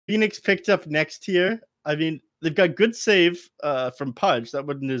Phoenix picked up next here. I mean, they've got good save from Pudge. That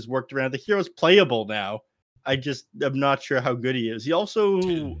one is worked around. The hero's playable now. I'm not sure how good he is. He also,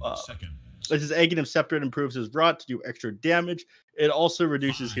 as his Aghanim Scepter, improves his rot to do extra damage. It also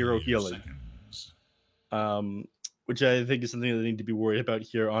reduces hero healing. Which I think is something that they need to be worried about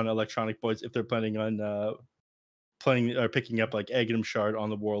here on Electronic Boys if they're planning on playing or picking up like Aghanim Shard on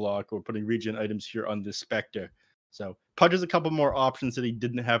the Warlock or putting regen items here on this Spectre. So Pudge has a couple more options that he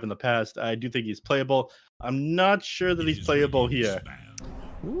didn't have in the past. I do think he's playable. I'm not sure that he's playable here.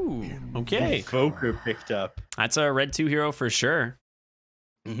 Ooh, okay. Invoker picked up. That's a red 2 hero for sure.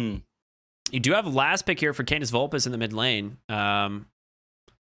 Mm-hmm. You do have last pick here for Canis Vulpus in the mid lane. Yeah,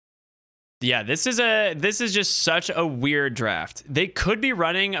 this is just such a weird draft. They could be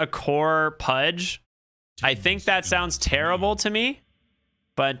running a core Pudge. I think that sounds terrible to me.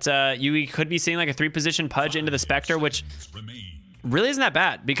 But you could be seeing like a 3-position Pudge into the Spectre, which really isn't that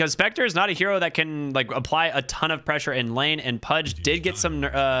bad because Spectre is not a hero that can like apply a ton of pressure in lane, and Pudge did get some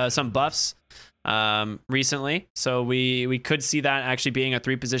buffs recently, so we could see that actually being a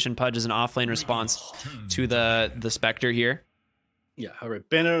 3-position Pudge as an offlane response to the Spectre here. Yeah, all right.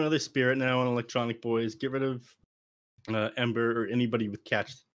 Ban out another Spirit now on Electronic Boys. Get rid of Ember or anybody with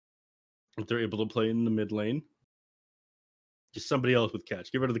catch if they're able to play in the mid lane. Just somebody else with catch.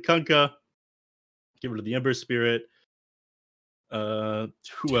 Get rid of the Kunkka. Get rid of the Ember Spirit.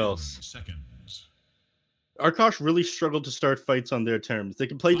 Who else? Arkosh really struggled to start fights on their terms. They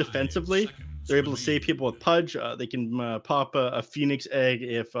can play defensively. They're able to save people with Pudge. They can pop a Phoenix Egg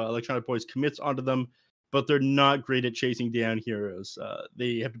if Electronic Boys commits onto them, but they're not great at chasing down heroes.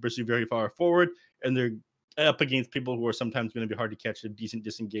 They have to pursue very far forward, and they're up against people who are sometimes going to be hard to catch and decent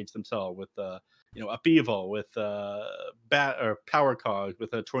disengage themselves with Upheaval, with Bat or Power Cog,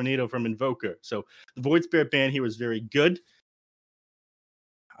 with a Tornado from Invoker. So the Void Spirit ban here was very good.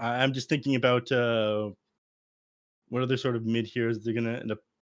 I'm just thinking about what other sort of mid heroes they're gonna end up.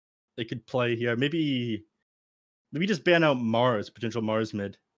 They could play here. Maybe just ban out Mars, potential Mars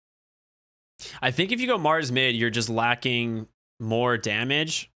mid. I think if you go Mars mid, you're just lacking more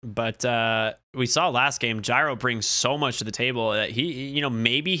damage. But we saw last game, Gyro brings so much to the table that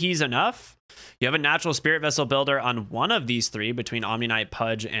maybe he's enough. You have a natural Spirit Vessel builder on one of these three between Omni Knight,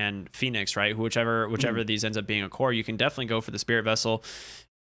 Pudge, and Phoenix, right? Whichever these ends up being a core, you can definitely go for the Spirit Vessel.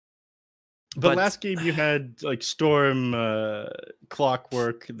 But last game you had like Storm,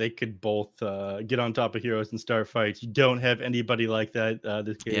 Clockwork. They could both get on top of heroes and start fights. You don't have anybody like that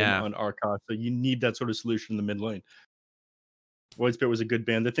this game on Arkosh, so you need that sort of solution in the mid lane. Void Spirit was a good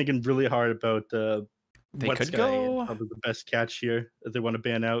ban. They're thinking really hard about probably the best catch here that they want to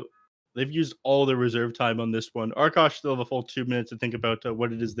ban out. They've used all their reserve time on this one. Arkosh still have a full 2 minutes to think about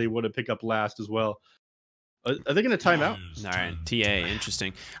what it is they want to pick up last as well. Are they going to time out? All right, TA,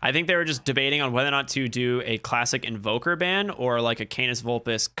 interesting. I think they were just debating on whether or not to do a classic Invoker ban or like a Canis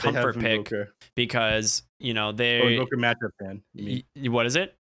Vulpus comfort pick because, Invoker matchup ban. What is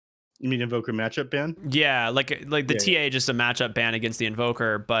it? You mean Invoker matchup ban? Yeah, like the TA just a matchup ban against the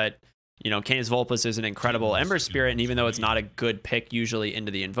Invoker, but Canis Vulpus is an incredible Ember Spirit, and even though it's not a good pick usually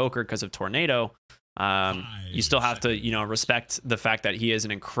into the Invoker because of Tornado, you still have to respect the fact that he is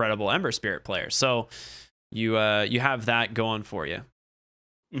an incredible Ember Spirit player. So you have that going for you.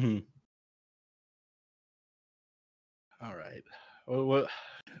 Mm-hmm. All right.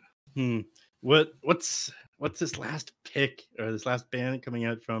 What's this last pick or this last ban coming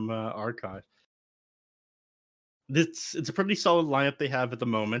out from Arkosh? It's a pretty solid lineup they have at the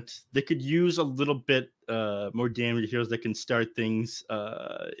moment. They could use a little bit more damage heroes that can start things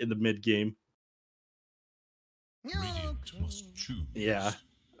in the mid game. Yeah.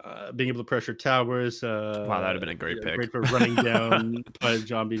 Being able to pressure towers. Wow, that would have been a great pick. Great for running down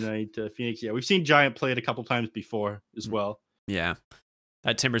Zombie Knight, Phoenix. Yeah, we've seen Giant play it a couple times before as well. Yeah.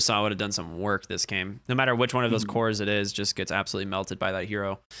 That Timber Saw would have done some work this game. No matter which one of those cores it is, just gets absolutely melted by that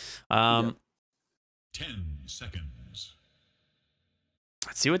hero. 10 seconds.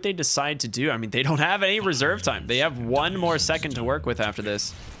 Let's see what they decide to do. I mean, they don't have any reserve time. They have 1 more second to work with after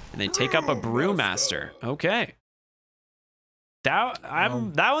this. And they take up a Brewmaster. Okay.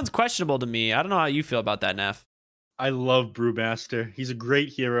 That one's questionable to me. I don't know how you feel about that, Neph. I love Brewmaster. He's a great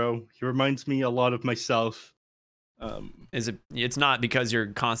hero. He reminds me a lot of myself. It's not because you're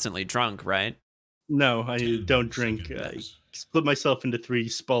constantly drunk, right? No, I don't drink. I split myself into 3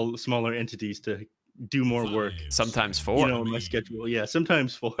 smaller entities to do more work. Sometimes 4. My schedule. Yeah,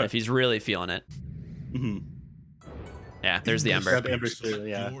 sometimes 4. If he's really feeling it. Mm-hmm. Yeah, there's the Ember. Ember Spirit,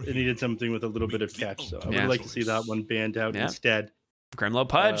 yeah, it needed something with a little bit of catch, so I would like to see that one banned out instead. Gremlo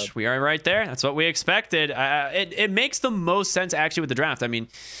Pudge, we are right there. That's what we expected. It makes the most sense actually with the draft. I mean,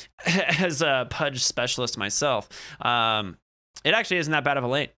 as a Pudge specialist myself, it actually isn't that bad of a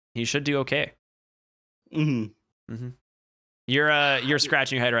lane. He should do okay. You're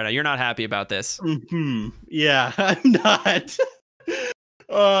scratching your head right now. You're not happy about this. Yeah, I'm not.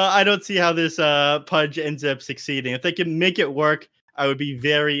 I don't see how this Pudge ends up succeeding. If they can make it work, I would be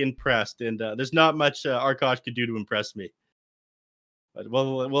very impressed. And there's not much Arkosh could do to impress me. But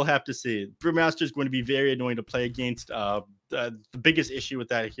we'll have to see. Brewmaster is going to be very annoying to play against. The biggest issue with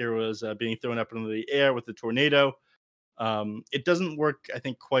that hero is being thrown up into the air with the tornado. It doesn't work, I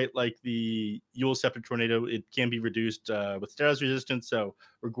think, quite like the Yule Scepter Tornado. It can be reduced with status resistance. So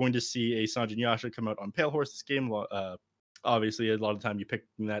we're going to see a Sanjin Yasha come out on Pale Horse this game. Obviously, a lot of time you pick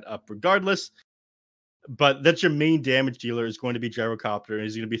that up regardless. But that's your main damage dealer is going to be Gyrocopter, and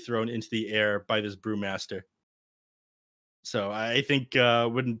he's going to be thrown into the air by this Brewmaster. So I think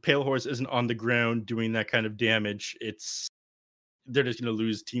when Pale Horse isn't on the ground doing that kind of damage, they're just going to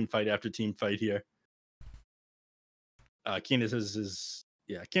lose team fight after team fight here. Canis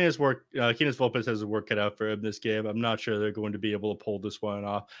Vulpes has a work cut out for him this game. I'm not sure they're going to be able to pull this one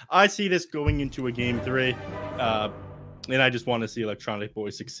off. I see this going into a game 3, and I just want to see Electronic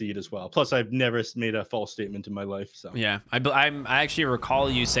Boys succeed as well. Plus, I've never made a false statement in my life. So yeah, I actually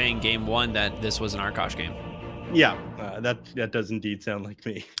recall you saying game 1 that this was an Arkosh game. Yeah, that does indeed sound like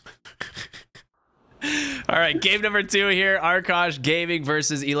me. All right, game number 2 here, Arkosh Gaming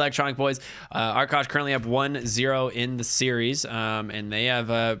versus Electronic Boys. Arkosh currently up 1-0 in the series, and they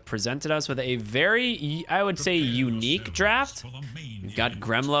have presented us with a very, I would say, unique draft. We've got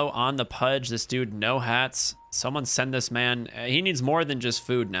Gremlo on the Pudge. This dude, no hats. Someone send this man. He needs more than just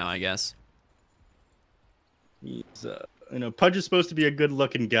food now, I guess. He's, Pudge is supposed to be a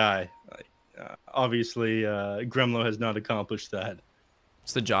good-looking guy. Obviously, Gremlo has not accomplished that.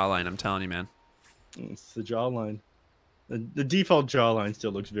 It's the jawline, I'm telling you, man. It's the jawline. The default jawline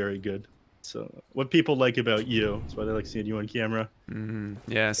still looks very good. So, what people like about you, that's why they like seeing you on camera.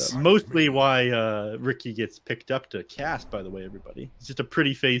 Yes. Mostly why Ricky gets picked up to cast, by the way, everybody. It's just a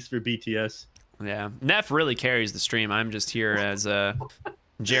pretty face for BTS. Yeah. Neph really carries the stream. I'm just here as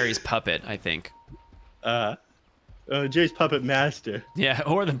Jerry's puppet, I think. Jerry's puppet master. Yeah,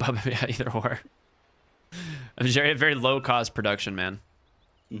 or the puppet, yeah, either or. I'm Jerry, a very low-cost production, man.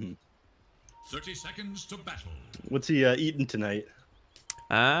 30 seconds to battle. What's he eating tonight?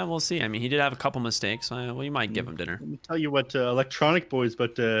 We'll see. I mean, he did have a couple mistakes. We might give him dinner. Let me tell you what Electronic Boys,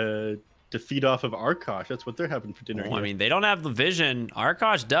 but to feed off of Arkosh, that's what they're having for dinner. Well, I mean, they don't have the vision.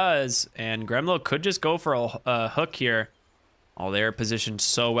 Arkosh does, and Gremlo could just go for a hook here. Oh, they're positioned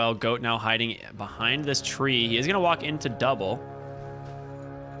so well. Goat now hiding behind this tree. He is going to walk into double.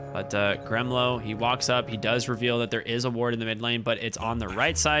 But Gremlo, he walks up. He does reveal that there is a ward in the mid lane, but it's on the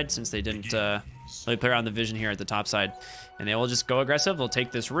right side since they didn't really play around the vision here at the top side. And they will just go aggressive. They'll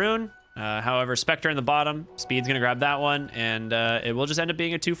take this rune. However, Spectre in the bottom. Speed's going to grab that one, and it will just end up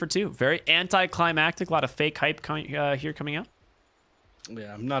being a 2 for 2. Very anticlimactic. A lot of fake hype here coming out.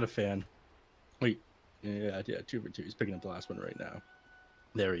 Yeah, I'm not a fan. Wait. Yeah, 2 for 2. He's picking up the last one right now.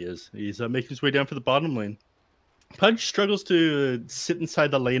 There he is. He's making his way down for the bottom lane. Pudge struggles to sit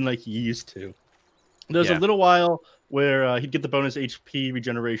inside the lane like he used to. There's a little while where he'd get the bonus HP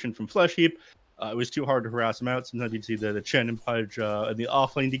regeneration from Flesh Heap. It was too hard to harass him out. Sometimes you'd see the Chen and Pudge in the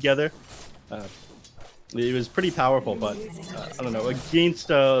off lane together. It was pretty powerful, but I don't know. Against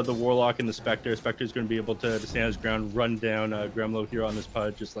the Warlock and the Spectre, Spectre's going to be able to stand his ground, run down Gremlo here on this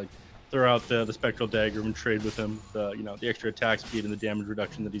Pudge, just like throw out the Spectral Dagger and trade with him. The extra attack speed and the damage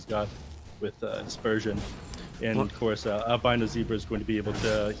reduction that he's got with Dispersion. And of course, Albino Zebra is going to be able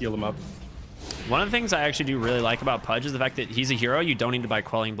to heal him up. One of the things I actually do really like about Pudge is the fact that he's a hero you don't need to buy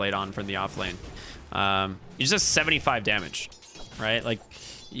Quelling Blade on from the off lane. He just does 75 damage, right? Like,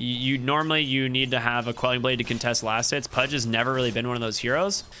 you normally need to have a Quelling Blade to contest last hits. Pudge has never really been one of those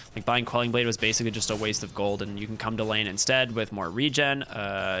heroes. Like, buying Quelling Blade was basically just a waste of gold, and you can come to lane instead with more regen.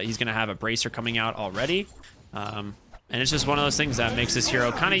 He's going to have a Bracer coming out already. And it's just one of those things that makes this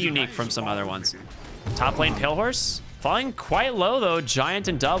hero kind of unique from some other ones. Top lane Pale Horse falling quite low though. Giant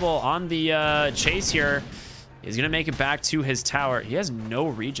and double on the chase here. He's gonna make it back to his tower. He has no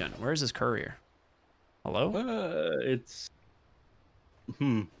regen. Where's his courier? Hello?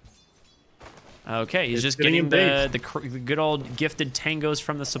 Okay, he's just getting the good old gifted tangos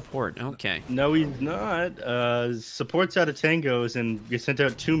from the support. Okay. No, he's not. Support's out of tangos and you sent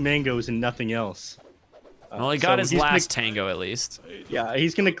out 2 mangoes and nothing else. Well, he got his last tango at least. Yeah,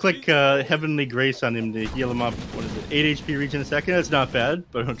 he's going to click Heavenly Grace on him to heal him up. What is it, 8 HP regen a second? That's not bad,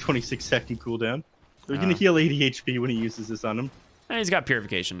 but on 26-second cooldown. So he's going to heal 80 HP when he uses this on him. And he's got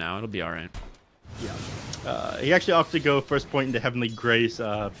Purification now. It'll be all right. Yeah. He actually opted to go first point into Heavenly Grace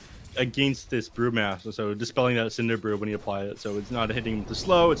against this Brewmaster, so dispelling that Cinder Brew when he applied it. So it's not hitting him with the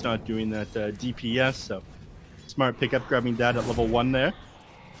slow, it's not doing that DPS, so smart pickup, grabbing that at level 1 there.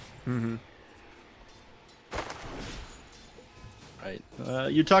 Mm-hmm. Right.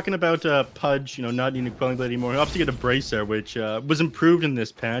 You're talking about Pudge, not needing Quelling Blade anymore. He opted to get a Bracer, which was improved in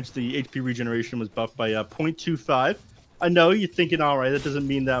this patch. The HP regeneration was buffed by 0.25. I know you're thinking, all right, that doesn't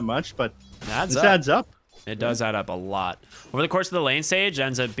mean that much, but this adds up. It does add up a lot. Over the course of the lane stage,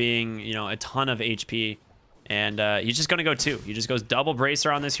 ends up being, a ton of HP. And he's just going to go 2. He just goes double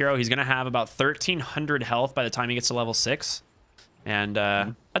Bracer on this hero. He's going to have about 1,300 health by the time he gets to level 6. And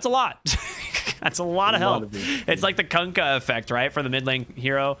that's a lot. That's a lot of health. It's like the Kunkka effect, right? For the mid lane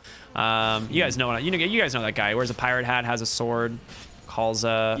hero. You guys know you guys know that guy. Wears a pirate hat, has a sword, calls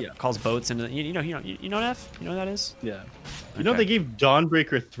boats into you know neph? You know what that is? Yeah. They gave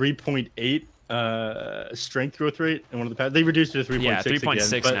Dawnbreaker 3.8 strength growth rate in one of the packs. They reduced it to 3.6. Yeah,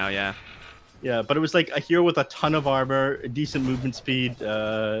 3.6 now. Yeah. Yeah, but it was like a hero with a ton of armor, a decent movement speed,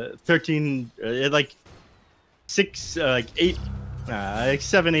 13,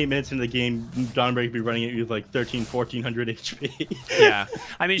 7, 8 minutes into the game, Dawnbreaker would be running at you with like 1,400 HP. Yeah,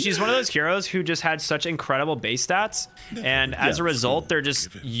 I mean, she's one of those heroes who just had such incredible base stats, and as a result, they're just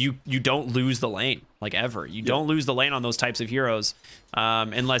you don't lose the lane like ever. You don't lose the lane on those types of heroes,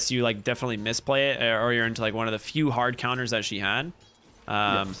 unless you like definitely misplay it or you're into like one of the few hard counters that she had.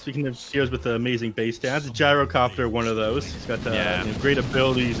 Speaking of heroes with amazing base stats, Gyrocopter, one of those. He's got great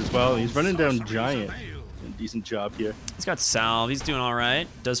abilities as well. He's running down Giant. Decent job here. He's got Salve. He's doing all right.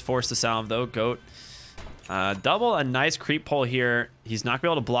 Does force the Salve though. Goat. Double a nice creep pull here. He's not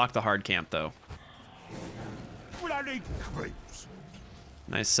gonna be able to block the hard camp though.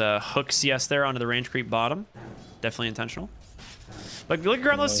 Nice hook CS there onto the range creep bottom. Definitely intentional. But look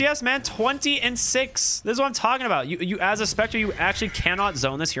around those CS, man. 20 and 6. This is what I'm talking about. You as a Spectre, you actually cannot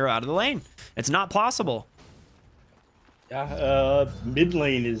zone this hero out of the lane. It's not possible. Yeah, mid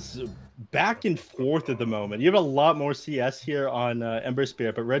lane is back and forth at the moment. You have a lot more CS here on Ember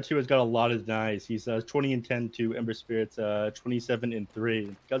Spirit, but Red 2 has got a lot of denies. He's 20 and 10 to Ember Spirit's 27 and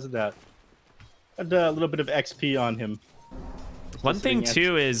 3. Because of that, had a little bit of XP on him. One thing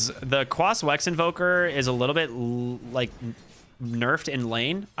too is the Quas Wex Invoker is a little bit like nerfed in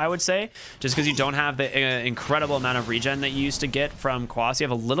lane, I would say, just because you don't have the incredible amount of regen that you used to get from Quas. You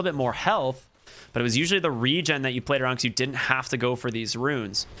have a little bit more health, but it was usually the regen that you played around because you didn't have to go for these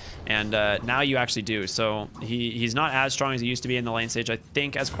runes, and now you actually do. So he's not as strong as he used to be in the lane stage, I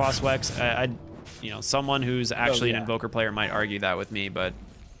think, as Quas Wex. Someone who's actually an Invoker player might argue that with me, but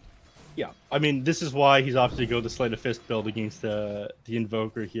yeah, I mean, this is why he's opted to go the Sleight of Fist build against the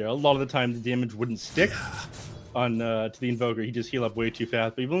Invoker here. A lot of the time, the damage wouldn't stick on to the Invoker. He just heal up way too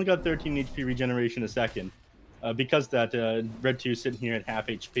fast, but you've only got 13 HP regeneration a second because that Red 2 is sitting here at half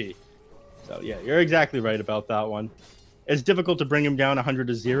HP. So yeah, you're exactly right about that one. It's difficult to bring him down 100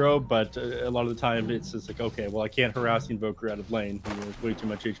 to 0, but a lot of the time it's just like, okay, well, I can't harass the Invoker out of lane. There's way too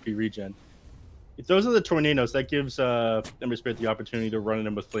much HP regen. If those are the Tornadoes, that gives Ember Spirit the opportunity to run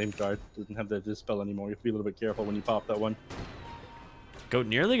him with Flame Guard. Doesn't have the dispel anymore. You have to be a little bit careful when you pop that one. Goat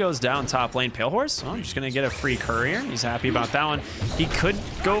nearly goes down top lane. Pale Horse, oh, just gonna get a free courier. He's happy about that one. He could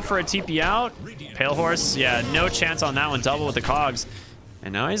go for a TP out. Pale Horse, yeah, no chance on that one. Double with the cogs.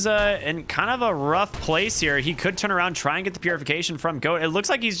 And now he's in kind of a rough place here. He could turn around, try and get the purification from Goat. It looks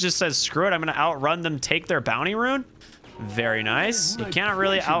like he's just says, screw it, I'm going to outrun them, take their bounty rune. Very nice. You can't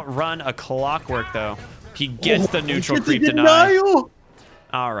really outrun a Clockwork, though. He gets the neutral creep deny.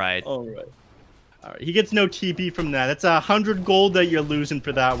 All right. All right. He gets no TP from that. That's 100 gold that you're losing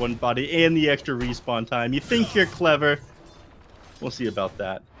for that one, buddy, and the extra respawn time. You think you're clever. We'll see about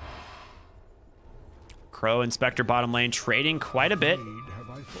that. Crow and Spectre bottom lane trading quite a bit.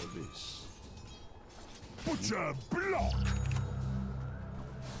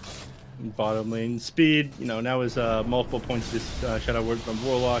 Bottom lane speed, now is multiple points. This Shadow Word from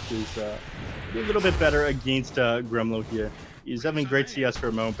Warlock is a little bit better against Gremlo here. He's having great CS for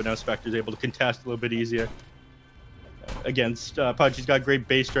a moment, but now Spectre's able to contest a little bit easier. Against Pudge, he's got great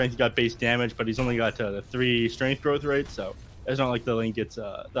base strength, he's got base damage, but he's only got 3 strength growth rate, so it's not like the lane gets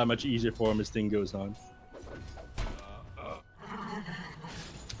that much easier for him as thing goes on.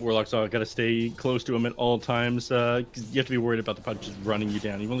 Warlock's got to stay close to him at all times because you have to be worried about the Pudge just running you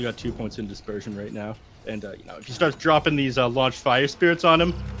down. You've only got 2 points in dispersion right now, and if he starts dropping these launched fire spirits on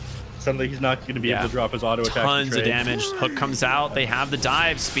him, suddenly he's not going to be able to drop his auto attack. Tons of damage. Hook comes out. They have the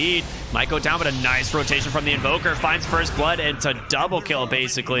dive. Speed might go down, but a nice rotation from the Invoker. Finds first blood, and it's a double kill,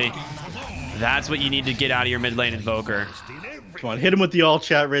 basically. That's what you need to get out of your mid lane Invoker. Come on, hit him with the all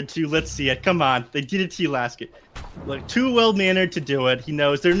chat, Red 2. Let's see it. Come on. They did it to you last game. Look, too well-mannered to do it. He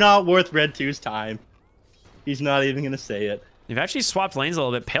knows they're not worth Red 2's time. He's not even going to say it. You've actually swapped lanes a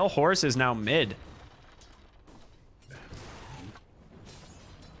little bit. Pale Horse is now mid.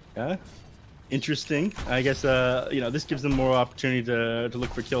 Yeah. Interesting. I guess, you know, this gives them more opportunity to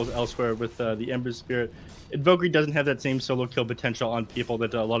look for kills elsewhere with the Ember Spirit. Invoker doesn't have that same solo kill potential on people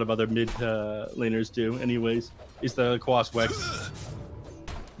that a lot of other mid laners do anyways. Is the Quas Wex.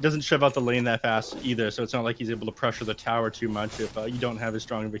 Doesn't shove out the lane that fast either, so it's not like he's able to pressure the tower too much if you don't have as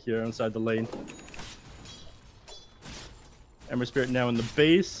strong of a hero inside the lane. Ember Spirit now in the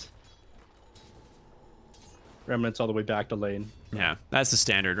base. Remnants all the way back to lane. Yeah, that's the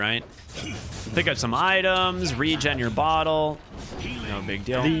standard, right? Pick up some items, regen your bottle. No big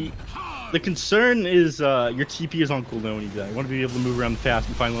deal. The concern is your TP is on cooldown. You want to be able to move around fast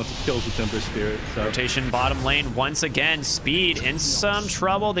and find lots of kills with Ember Spirit. So. Rotation bottom lane once again. Speed in some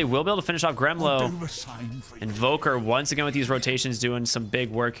trouble. They will be able to finish off Gremlo. Invoker once again with these rotations doing some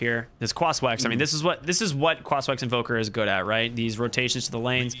big work here. This Quas Wex. I mean, this is what Quas Wex Invoker is good at, right? These rotations to the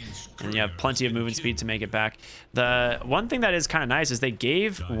lanes, and you have plenty of movement speed to make it back. The one thing that is kind of nice is they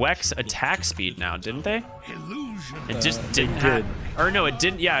gave Wex attack speed now, didn't they? It just didn't have, or no, it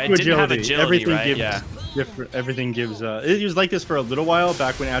didn't. Yeah, it didn't have agility, everything right? gives Yeah. Everything gives. It was like this for a little while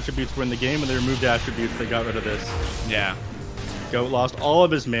back when attributes were in the game. When they removed attributes, they got rid of this. Yeah. Goat lost all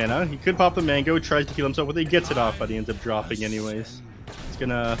of his mana. He could pop the mango, tries to heal himself, but he gets it off, but he ends up dropping anyways. He's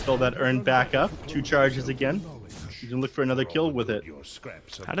gonna fill that urn back up. 2 charges again. He's gonna look for another kill with it.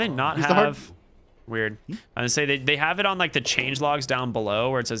 How do they not have? Weird. I was gonna say they have it on like the change logs down below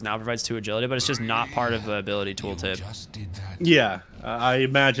where it says now provides 2 agility, but it's just not part of the ability tooltip. Yeah, I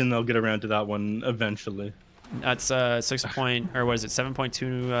imagine they'll get around to that one eventually. That's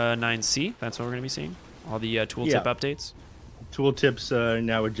 7.29C. That's what we're gonna be seeing. All the tooltip updates. Tooltips are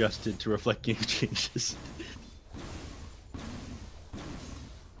now adjusted to reflect game changes.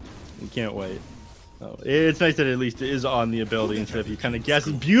 We can't wait. Oh, it's nice that at least it is on the ability instead of you kind of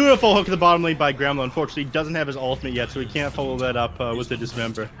guessing. Beautiful hook to the bottom lane by Gremlo. Unfortunately, he doesn't have his ultimate yet, so he can't follow that up with the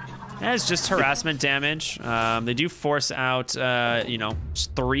Dismember. Yeah, it's just harassment damage. They do force out, you know,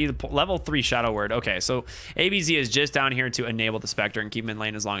 level 3 Shadow Word. Okay, so ABZ is just down here to enable the Spectre and keep him in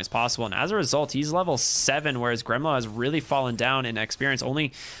lane as long as possible. And as a result, he's level 7, whereas Gremlo has really fallen down in experience.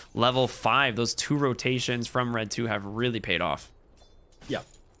 Only level 5. Those 2 rotations from Red 2 have really paid off. Yeah.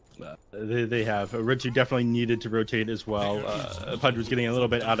 They have. Red 2 definitely needed to rotate as well. Pudge was getting a little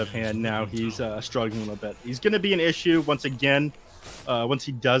bit out of hand. Now he's struggling a little bit. He's going to be an issue once again. Once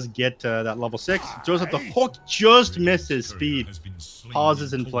he does get that level 6, throws up the hook, just misses speed,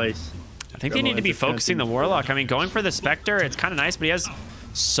 pauses in place. I think they need to be focusing the Warlock. I mean, going for the Spectre, it's kind of nice, but he has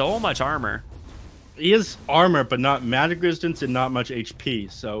so much armor. He has armor, but not magic resistance and not much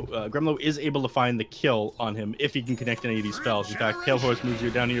HP. So Gremlo is able to find the kill on him if he can connect any of these spells. In fact, Pale Horse moves you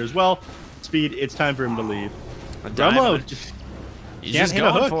down here as well. Speed, it's time for him to leave. Gremlo he's just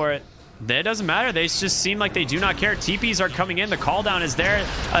going for it. That doesn't matter. They just seem like they do not care. TPs are coming in. The call down is there.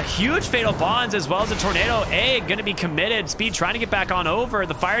 A huge Fatal Bonds as well as a Tornado. Egg going to be committed. Speed trying to get back on over.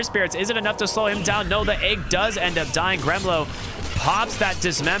 The Fire Spirits, is it enough to slow him down? No, the Egg does end up dying. Gremlo pops that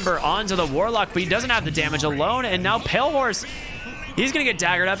Dismember onto the Warlock, but he doesn't have the damage alone. And now Pale Horse, he's going to get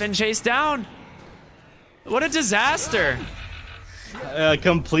daggered up and chased down. What a disaster.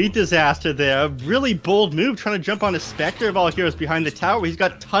 Complete disaster there. Really bold move, trying to jump on a Spectre of all heroes behind the tower. He's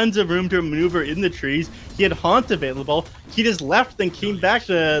got tons of room to maneuver in the trees. He had Haunt available. He just left, then came back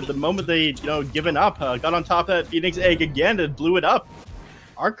the moment they, given up. Got on top of that Phoenix Egg again and blew it up.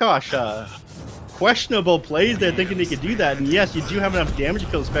 Arkosh, questionable plays there, thinking they could do that. And yes, you do have enough damage to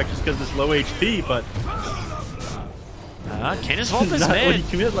kill the Spectres because it's low HP, but... Canis Wolf is mid.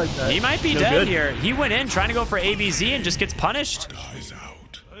 He might be dead good. here. He went in trying to go for ABZ and just gets punished.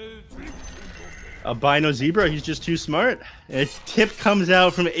 Albino Zebra, he's just too smart. A tip comes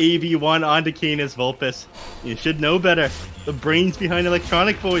out from AV1 onto Canis Vulpus. You should know better. The brains behind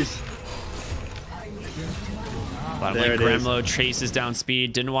Electronic Boys. Bottom lane Gremlo chases down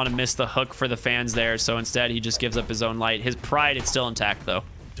speed. Didn't want to miss the hook for the fans there, so instead he just gives up his own light. His pride is still intact, though.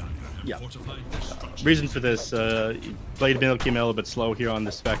 Yeah. Reason for this, Blade Mail came a little bit slow here on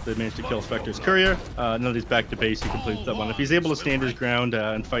the Spectre. Managed to kill Spectre's Courier. Now that he's back to base, he completes that one. If he's able to stand his ground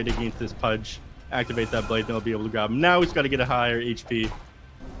and fight against this Pudge, activate that Blade Mail, be able to grab him. Now he's got to get a higher HP.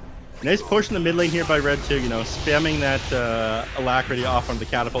 Nice push in the mid lane here by Red 2, spamming that Alacrity off on the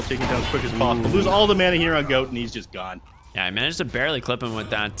Catapult, taking it down as quick as possible. Lose all the mana here on Goat, and he's just gone. Yeah, I managed to barely clip him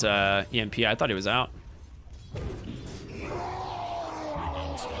with that EMP. I thought he was out.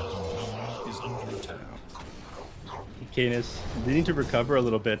 Canis. They need to recover a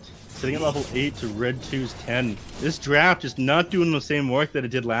little bit. Sitting at level 8 to Red 2's 10. This draft just not doing the same work that it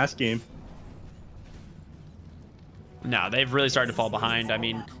did last game. No, they've really started to fall behind. I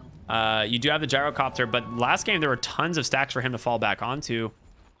mean, you do have the gyrocopter, but last game there were tons of stacks for him to fall back onto,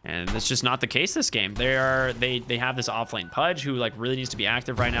 and that's just not the case this game. They have this offlane Pudge who like really needs to be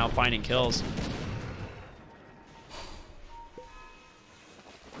active right now, finding kills.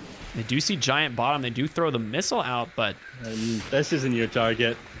 They do see Giant bottom. They do throw the missile out, but this isn't your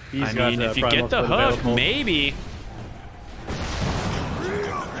target. I mean, if you get the hook, available. Maybe.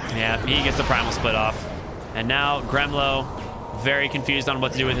 Yeah, he gets the primal split off. And now Gremlo, very confused on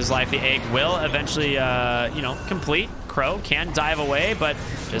what to do with his life. The egg will eventually, you know, complete. Crow can dive away, but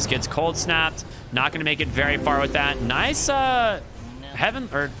just gets cold snapped. Not going to make it very far with that. Nice, heaven,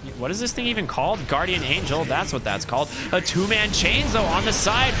 or what is this thing even called? Guardian Angel, that's what that's called. A two-man chains, though, on the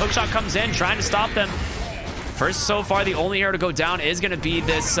side. Hookshot comes in, trying to stop them. First, so far, the only hero to go down is going to be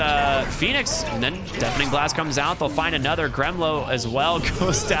this Phoenix. And then Deafening Blast comes out. They'll find another. Gremlo as well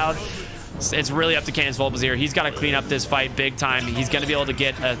goes down. It's really up to Canis Vulpes here. He's got to clean up this fight big time. He's going to be able to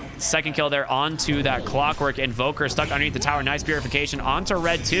get a second kill there onto that Clockwork Invoker stuck underneath the tower. Nice purification onto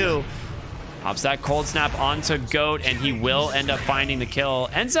Red 2. Pops that cold snap onto Goat, and he will end up finding the kill.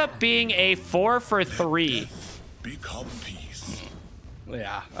 Ends up being a 4 for 3. Become peace.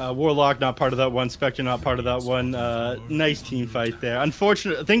 Yeah, Warlock not part of that one, Spectre not part of that one. Nice team fight there.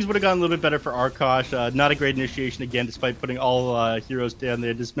 Unfortunately, things would have gone a little bit better for Arkosh. Not a great initiation again, despite putting all heroes down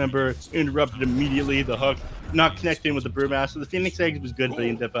there. Dismember interrupted immediately. The hook not connecting with the Brewmaster. The Phoenix Egg was good, but he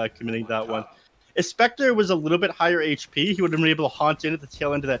ended up committing that one. If Spectre was a little bit higher HP, he would have been able to haunt in at the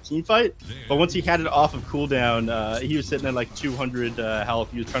tail end of that team fight. But once he had it off of cooldown, he was sitting at like 200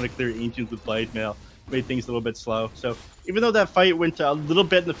 health. He was trying to clear Ancients with Blade Mail. Made things a little bit slow. So even though that fight went a little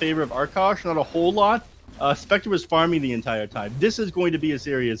bit in the favor of Arkosh, not a whole lot, Spectre was farming the entire time. This is going to be a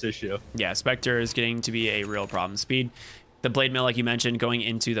serious issue. Yeah, Spectre is getting to be a real problem. Speed, the Blade Mail, like you mentioned, going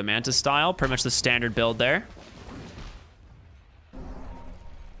into the Mantis style. Pretty much the standard build there.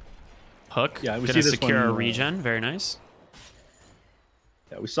 Hook, yeah, we gonna see secure a regen. Very nice.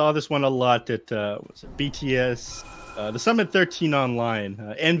 Yeah, we saw this one a lot at what's it, BTS. The Summit 13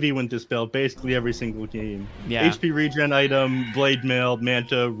 online. Envy went this build basically every single game. Yeah. HP regen item, Blade Mail,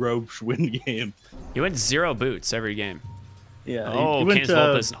 Manta, Roach, win game. He went 0 boots every game. Yeah. Oh, Canis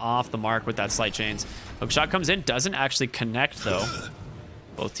Vulpes off the mark with that slight chains. Hookshot comes in, doesn't actually connect though.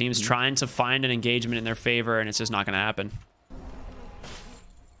 Both teams trying to find an engagement in their favor, and it's just not going to happen.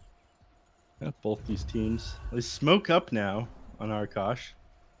 Yeah, both these teams. They smoke up now on Arkosh.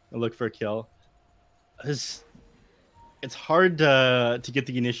 They look for a kill. It's hard to get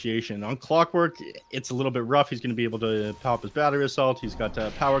the initiation. On Clockwork, it's a little bit rough. He's going to be able to pop his Battery Assault. He's got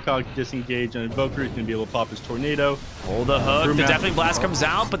Power Cog to disengage. On Invoker, he's going to be able to pop his Tornado. Hold the hook. The Deafening Blast comes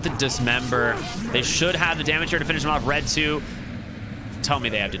out, but the Dismember. They should have the damage here to finish him off. Red 2. Tell me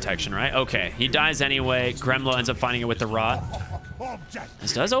they have detection, right? Okay. He dies anyway. Gremlo ends up finding it with the Rot.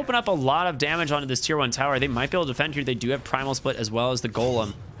 This does open up a lot of damage onto this tier 1 tower. They might be able to defend here. They do have Primal Split as well as the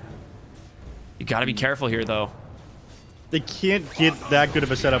Golem. You got to be careful here, though. They can't get that good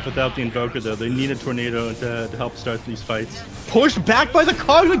of a setup without the Invoker, though. They need a Tornado to help start these fights. Pushed back by the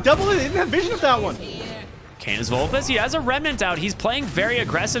Cog, like double it. They didn't have vision of that one. Canis Vulpes, he has a Remnant out. He's playing very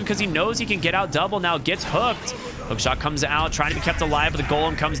aggressive because he knows he can get out double. Now gets hooked. Hookshot comes out, trying to be kept alive, but the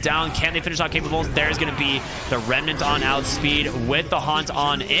Golem comes down. Can they finish out capable? There's going to be the Remnant on outspeed with the Haunt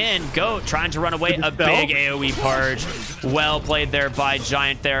on in. Goat trying to run away. A big AoE purge. Well played there by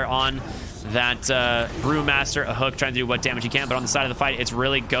Giant there on that Brewmaster. A hook trying to do what damage he can, but on the side of the fight, it's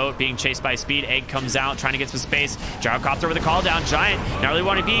really Goat being chased by Speed. Egg comes out, trying to get some space. Gyrocopter with a call down. Giant not really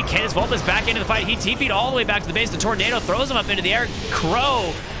wanting to be. Canis Vulpes back into the fight. He TP'd all the way back to the base. The Tornado throws him up into the air.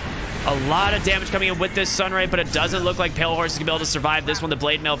 Crow. A lot of damage coming in with this Sunray, but it doesn't look like Pale Horse is going to be able to survive this one. The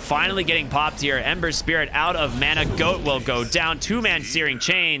Blade Mail finally getting popped here. Ember Spirit out of mana. Goat will go down. Two-man Searing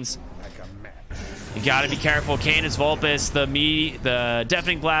Chains. You gotta be careful. Canis Vulpes, the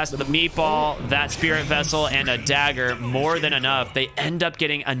Deafening Blast, the Meatball, that Spirit Vessel, and a Dagger. More than enough. They end up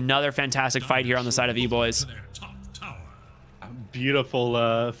getting another fantastic fight here on the side of Eboys.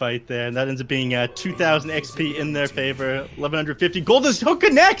 Beautiful fight there, and that ends up being 2,000 XP in their favor. 1,150 gold. This hook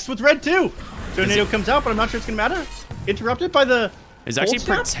connects with Red 2. Tornado comes out, but I'm not sure it's gonna matter. Interrupted by the. It's actually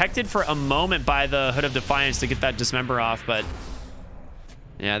protected for a moment by the Hood of Defiance to get that Dismember off, but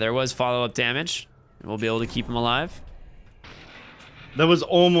yeah, there was follow-up damage. We'll be able to keep him alive. That was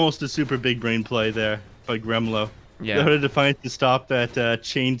almost a super big brain play there by Gremlo. Yeah. The Hood of Defiance to stop that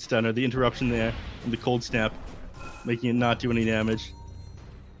chain stun or the interruption there and the cold snap, making it not do any damage.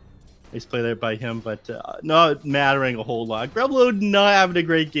 Nice play there by him, but not mattering a whole lot. Gremlo not having a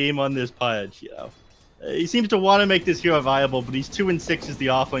great game on this Pudge, you know. He seems to want to make this hero viable, but he's 2-6 as the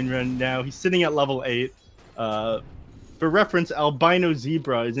offlane run now. He's sitting at level 8. For reference, Albino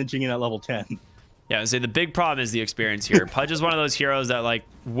Zebra is inching in at level 10. Yeah, so the big problem is the experience here. Pudge is one of those heroes that, like,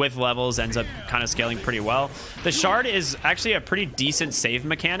 with levels ends up kind of scaling pretty well. The Shard is actually a pretty decent save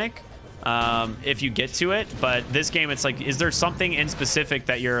mechanic if you get to it, but this game, it's like, is there something in specific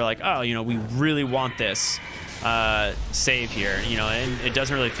that you're like, oh, you know, we really want this save here, you know, and it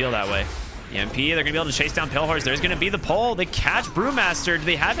doesn't really feel that way. The MP, they're going to be able to chase down Pale Horse. There's going to be the pull. They catch Brewmaster. Do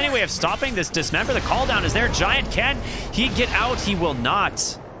they have any way of stopping this dismember? The call down is there. Giant, can he get out? He will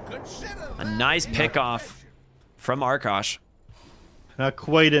not. A nice pick off from Arkosh. Not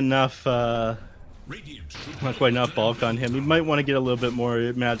quite enough. Not quite enough bulk on him. He might want to get a little bit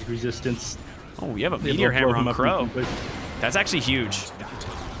more magic resistance. Oh, we have a meteor hammer on Crow. That's actually huge.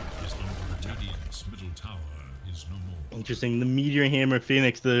 Interesting. The meteor hammer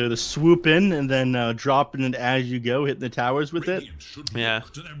Phoenix, the swoop in and then dropping it as you go, hitting the towers with it. Yeah,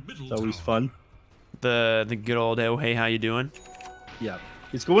 it's always fun. The good old oh hey, how you doing? Yeah,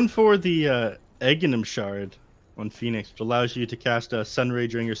 he's going for the Aghanim Shard on Phoenix, which allows you to cast a Sunray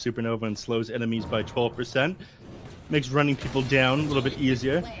during your supernova and slows enemies by 12%. Makes running people down a little bit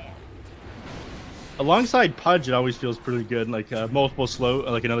easier. Alongside Pudge, it always feels pretty good. Like multiple slow,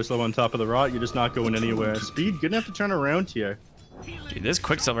 like another slow on top of the rot, you're just not going anywhere. Speed, good enough to turn around here. Dude, this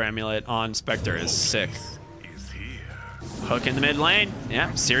Quicksilver amulet on Spectre is sick. Hook in the mid lane.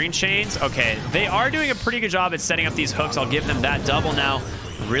 Yeah, Searing Chains. Okay, they are doing a pretty good job at setting up these hooks. I'll give them that double now.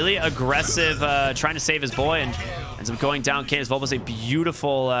 Really aggressive, trying to save his boy, and ends up going down. Canis Vulpus, a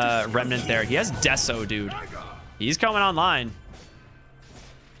beautiful remnant there. He has Deso, dude. He's coming online.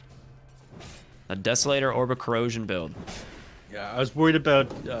 A Desolator Orb of Corrosion build. Yeah, I was worried about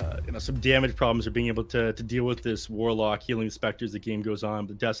some damage problems or being able to deal with this Warlock healing the Spectre as the game goes on.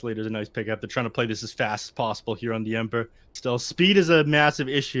 But Desolator's a nice pickup. They're trying to play this as fast as possible here on the Ember. Still, speed is a massive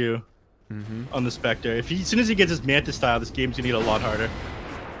issue on the Spectre. As soon as he gets his Manta style, this game's gonna get a lot harder.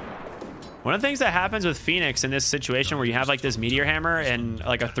 One of the things that happens with Phoenix in this situation where you have like this meteor hammer and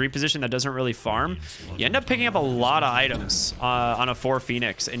like a 3 position that doesn't really farm, you end up picking up a lot of items on a 4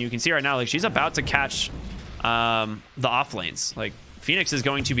 Phoenix. And you can see right now, like she's about to catch the off lanes. Like Phoenix is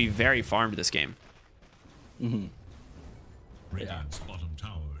going to be very farmed this game. Yeah.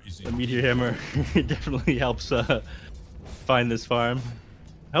 The meteor hammer definitely helps find this farm.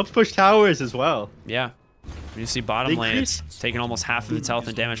 Helps push towers as well. Yeah. You see bottom lane, it's taking almost half of its health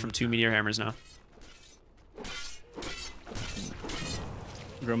and damage from 2 meteor hammers now.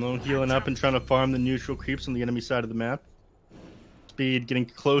 Gremlo healing up and trying to farm the neutral creeps on the enemy side of the map. Speed getting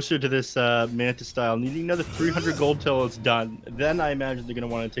closer to this Manta style, needing another 300 gold till it's done. Then I imagine they're going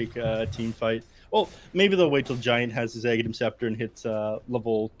to want to take a team fight. Well, maybe they'll wait till Giant has his Aghanim Scepter and hits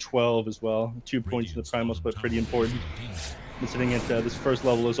level 12 as well. 2 points in the Primal Split, pretty important. Been sitting at this first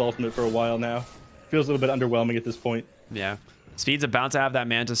level as ultimate for a while now. Feels a little bit underwhelming at this point. Yeah. Speed's about to have that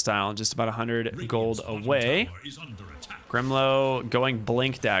Manta style, just about 100 gold away. Gremlo going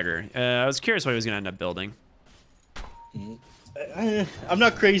Blink Dagger. I was curious what he was going to end up building. I'm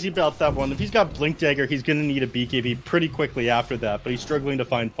not crazy about that one. If he's got Blink Dagger, he's going to need a BKB pretty quickly after that, but he's struggling to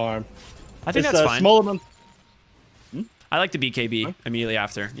find farm. I think that's fine. Small amount... I like the BKB immediately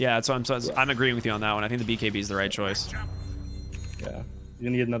after. Yeah, that's what I'm agreeing with you on that one. I think the BKB is the right choice. Yeah. He's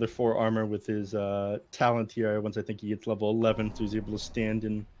going to get another 4 armor with his talent here once I think he gets level 11, so he's able to stand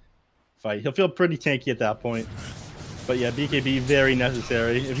and fight. He'll feel pretty tanky at that point. But yeah, BKB very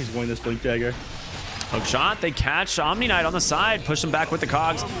necessary if he's going this Blink Dagger. Hook shot, they catch Omni Knight on the side, push him back with the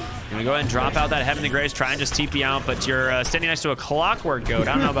cogs. Gonna go ahead and drop out that Heavenly Grace, try and just TP out, but you're standing next to a Clockwork Goat.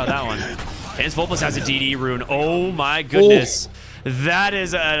 I don't know about that one. Canis Vulpus has a DD rune. Oh my goodness. Oh. That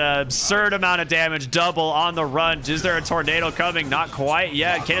is an absurd amount of damage, double on the run. Is there a tornado coming? Not quite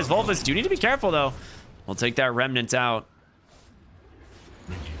yet. Canis Vulpus, do need to be careful though. We'll take that Remnant out.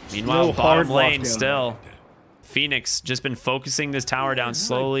 Meanwhile, bottom lane still. Phoenix just been focusing this tower down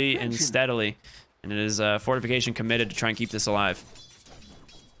slowly and steadily. And it is Fortification committed to try and keep this alive.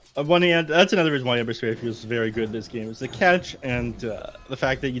 On one hand, that's another reason why Ember Sphere feels very good in this game. Is the catch and the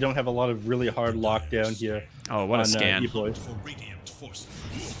fact that you don't have a lot of really hard lockdown here. Oh, what a scan.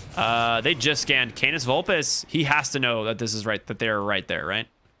 They just scanned Canis Vulpus. He has to know that this is right, that they're right there, right?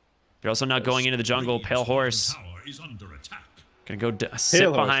 They're also not going into the jungle. Pale Horse. Gonna go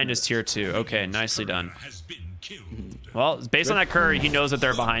sit behind his tier 2. Okay, nicely done. Well, based on that curry, he knows that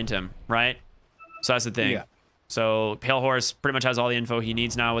they're behind him, right? So that's the thing. Yeah. So Pale Horse pretty much has all the info he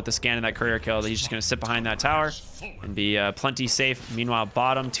needs now with the scan and that courier kill. He's just going to sit behind that tower and be plenty safe. Meanwhile,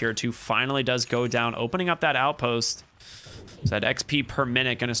 bottom tier 2 finally does go down, opening up that outpost. So that XP per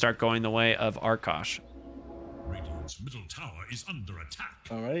minute going to start going the way of Arkosh. Radiant's middle tower is under attack.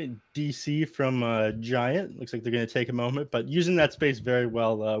 All right, DC from Giant. Looks like they're going to take a moment, but using that space very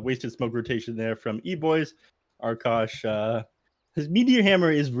well. Wasted smoke rotation there from Eboys. Arkosh, his Meteor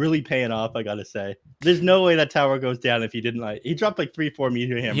Hammer is really paying off, I gotta say. There's no way that tower goes down if he didn't like. He dropped like 3-4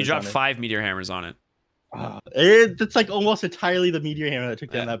 Meteor Hammers. He dropped 5 Meteor Hammers on it. It's like almost entirely the Meteor Hammer that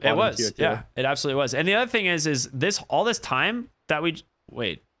took down that bottom It was, tier too. yeah, it absolutely was. And the other thing is this all this time that we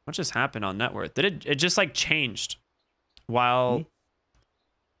wait, what just happened on net worth? Did it just like changed while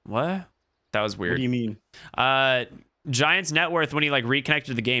what? That was weird. What do you mean? Giant's net worth when he like reconnected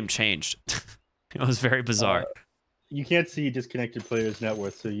to the game changed. It was very bizarre. You can't see disconnected players' net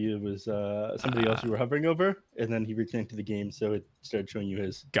worth, so it was somebody else you were hovering over, and then he reconnected the game, so it started showing you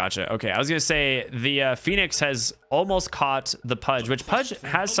his. Gotcha. Okay, I was gonna say the Phoenix has almost caught the Pudge, which Pudge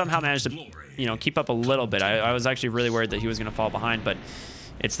has somehow managed to, keep up a little bit. I was actually really worried that he was gonna fall behind, but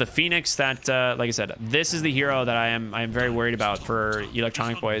it's the Phoenix that, like I said, this is the hero that I am very worried about for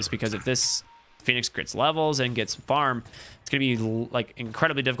Electronic Boys, because if this Phoenix gets levels and gets farm, it's gonna be like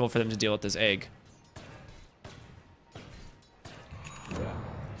incredibly difficult for them to deal with this egg.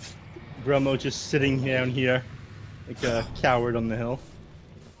 Grummo just sitting down here like a coward on the hill.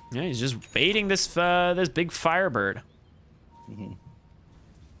 Yeah, he's just baiting this this big Firebird.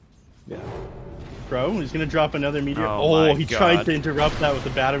 Yeah. Bro, he's gonna drop another meteor. Oh he tried to interrupt that with the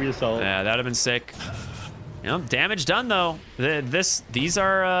battery assault. Yeah, that'd have been sick. Damage done though. This is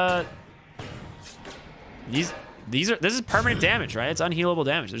permanent damage, right? It's unhealable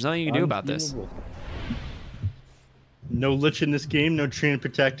damage. There's nothing you can do about this. No Lich in this game, no Treant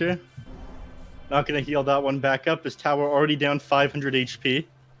Protector. Not going to heal that one back up. His tower already down 500 HP.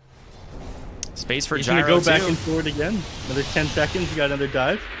 Space for He's Gyro going to go back too. and forward again. Another 10 seconds. You got another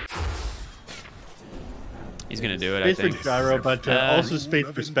dive. He's going to do it, space I think. For Gyro, but also space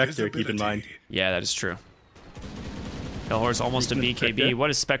for Spectre, keep in mind. Yeah, that is true. Horse almost a BKB. What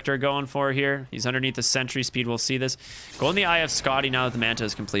is Spectre going for here? He's underneath the Sentry Speed. We'll see this. Go in the eye of Scotty now that the Manta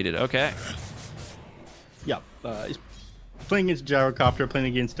is completed. Okay. Yeah. He's playing against Gyrocopter, playing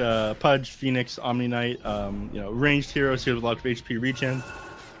against Pudge, Phoenix, Omni Knight, ranged heroes here with a lot of HP regen.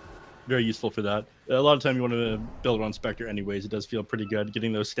 Very useful for that. A lot of time you want to build on Spectre anyways. It does feel pretty good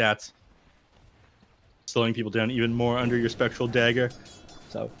getting those stats. Slowing people down even more under your Spectral Dagger.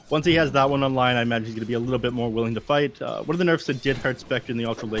 So once he has that one online, I imagine he's going to be a little bit more willing to fight. One of the nerfs that did hurt Spectre in the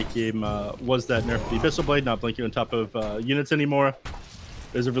Ultra late game was that nerf of the Abyssal Blade, not blinking on top of units anymore.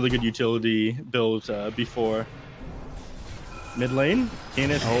 There's a really good utility build before. Mid lane. He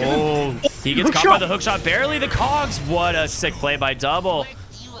gets caught by the hookshot. Barely the cogs. What a sick play by Double.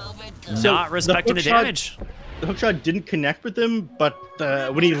 Not respecting the damage. The hookshot didn't connect with him, but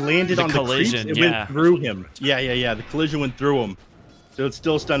when he landed on collision, the creeps, it went through him. Yeah. The collision went through him. So it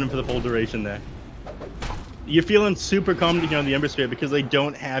still stunned him for the full duration there. You're feeling super confident here on the Ember Spirit because they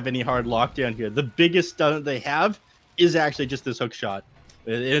don't have any hard lockdown here. The biggest stun that they have is actually just this hookshot.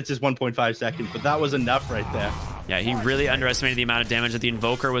 It's just 1.5 seconds, but that was enough right there. Yeah, he really underestimated the amount of damage that the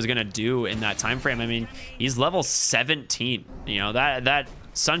Invoker was going to do in that time frame. I mean, he's level 17. That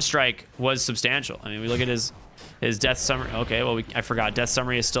Sunstrike was substantial. I mean, we look at his death summary. Okay, well, I forgot. Death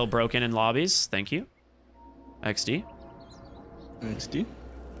summary is still broken in lobbies. Thank you. XD.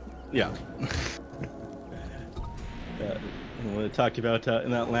 Yeah. What I talked about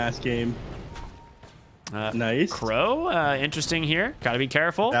in that last game. Nice. Crow, interesting here. Got to be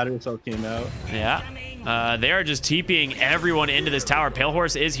careful. Battery assault came out. Yeah. They are just TPing everyone into this tower. Pale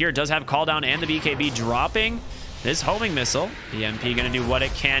Horse is here. Does have call down and the BKB dropping this homing missile. EMP going to do what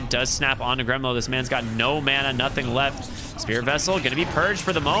it can. Does snap onto Gremlo. This man's got no mana, nothing left. Spirit Vessel going to be purged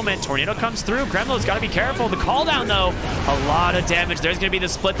for the moment. Tornado comes through. Gremlo's got to be careful. The call down, though, a lot of damage. There's going to be the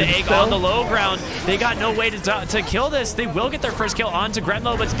split the egg on the low ground. They got no way to kill this. They will get their first kill onto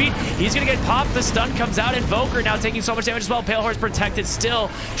Gremlo, but Speed, he's going to get popped. The stun comes out. Invoker now taking so much damage as well. Pale Horse protected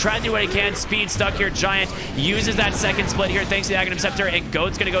still. Trying to do what he can. Speed stuck here. Giant uses that second split here thanks to the Aghanim Scepter, and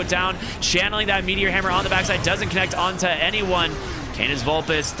Goat's going to go down. Channeling that Meteor Hammer on the backside. Doesn't connect onto anyone. Canis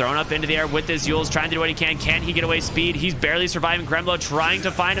Vulpes thrown up into the air with his Yules, trying to do what he can. Can he get away? Speed, he's barely surviving. Gremlo trying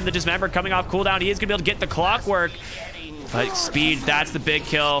to find him. The Dismember coming off cooldown. He is going to be able to get the clockwork. But Speed, that's the big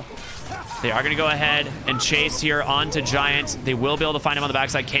kill. They are going to go ahead and chase here onto Giant. They will be able to find him on the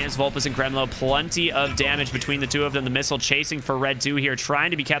backside. Canis Vulpes and Gremlo, plenty of damage between the two of them. The missile chasing for Red 2 here,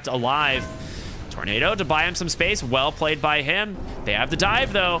 trying to be kept alive. Tornado to buy him some space. Well played by him. They have the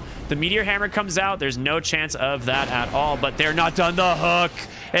dive, though. The Meteor Hammer comes out. There's no chance of that at all, but they're not done. The hook.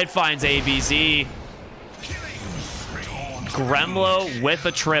 It finds ABZ. Gremlo with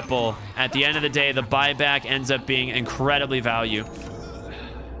a triple. At the end of the day, the buyback ends up being incredibly value.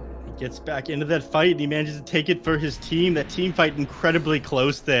 He gets back into that fight, and he manages to take it for his team. That team fight incredibly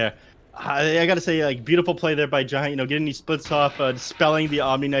close there. I gotta say, like, beautiful play there by Giant. You know, getting these splits off, dispelling the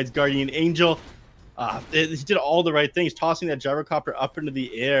Omni Knight's Guardian Angel. He did all the right things, tossing that gyrocopter up into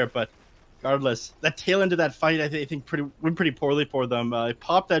the air. But regardless, that tail end of that fight, I think went pretty poorly for them. He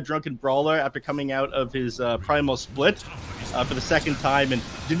popped that Drunken Brawler after coming out of his Primal Split for the second time, and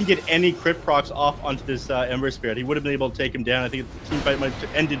didn't get any crit procs off onto this Ember Spirit. He would have been able to take him down. I think the team fight might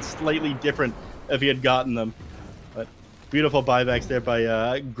have ended slightly different if he had gotten them. But beautiful buybacks there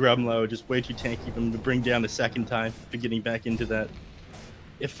by Gremlo. Just way too tanky for him to bring down the second time for getting back into that.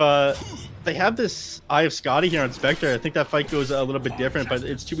 If they have this Eye of Scotty here on Spectre, I think that fight goes a little bit different, but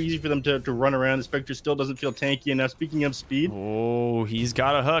it's too easy for them to run around. The Spectre still doesn't feel tanky enough. Speaking of speed. Oh, he's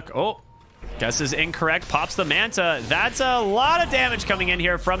got a hook. Oh, guess is incorrect. Pops the Manta. That's a lot of damage coming in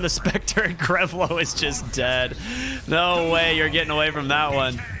here from the Spectre, and Gremlo is just dead. No way you're getting away from that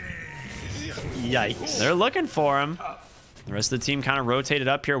one. Yikes. They're looking for him. The rest of the team kind of rotated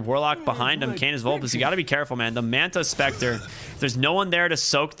up here. Warlock behind him. Canis Vulpus. You got to be careful, man. The Manta Spectre. If there's no one there to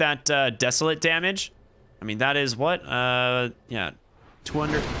soak that Desolate damage, I mean, that is what? Yeah,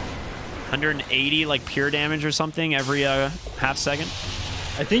 180 like pure damage or something every half second.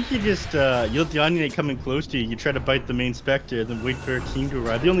 I think you just, you let the Omni Knight coming close to you. You try to bite the main Spectre, then wait for a team to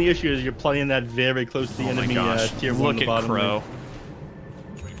arrive. The only issue is you're playing that very close to the enemy tier 1 on the bottom. Look at Crow.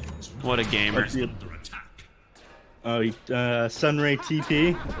 What a gamer. Oh, Sunray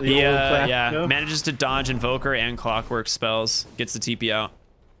TP. Yeah. Manages to dodge Invoker and Clockwork spells. Gets the TP out.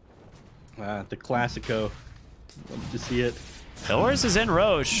 The Classico. Love to see it. Pillars is in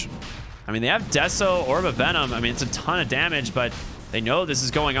Roche. I mean, they have Deso, Orb of Venom. I mean, it's a ton of damage, but they know this is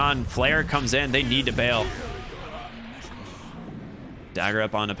going on. Flare comes in. They need to bail. Dagger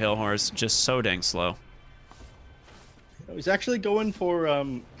up onto Pale Horse. Just so dang slow. He's actually going for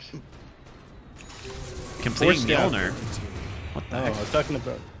completing Mjolnir. What the heck? I was talking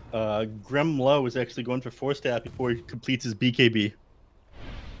about Gremlo is actually going for 4-stat before he completes his BKB.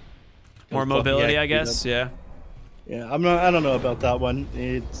 More mobility, I guess. Yeah. Yeah, I don't know about that one.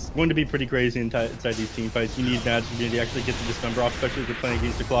 It's going to be pretty crazy inside these team fights. You need magic to actually get the dismember off, especially if you're playing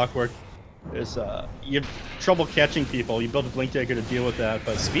against the Clockwork. You have trouble catching people. You build a Blink Dagger to deal with that,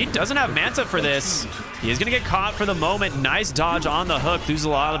 but Speed doesn't have Manta for this. He is gonna get caught for the moment. Nice dodge on the hook. Loses a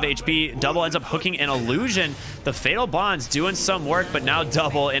lot of HP. Double ends up hooking an illusion. The Fatal Bond's doing some work, but now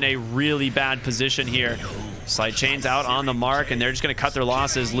Double in a really bad position here. Slight chains out on the mark, and they're just gonna cut their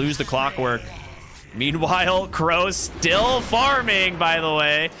losses, lose the Clockwork. Meanwhile, Crow still farming, by the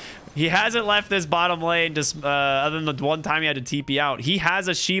way. He hasn't left this bottom lane just other than the one time he had to TP out. He has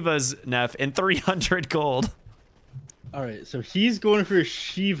a Shiva's Neph in 300 gold. All right, so he's going for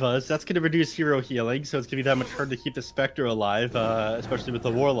Shiva's. That's going to reduce hero healing, so it's going to be that much harder to keep the Spectre alive, especially with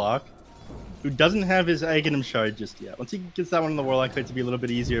the Warlock, who doesnn't have his Aghanim Shard just yet. Once he gets that one on the Warlock, it's to be a little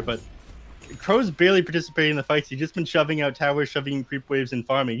bit easier, but Crow's barely participating in the fights. He's just been shoving out towers, shoving creep waves, and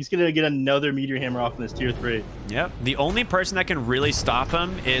farming. He's going to get another Meteor Hammer off in this tier 3. Yep. The only person that can really stop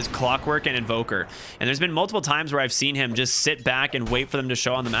him is Clockwork and Invoker. And there's been multiple times where I've seen him just sit back and wait for them to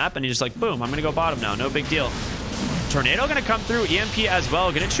show on the map, and he's just like, boom, I'm going to go bottom now. No big deal. Tornado going to come through, EMP as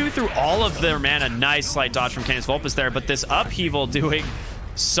well. Going to chew through all of their mana. Nice slight dodge from Canis Vulpus there, but this upheaval doing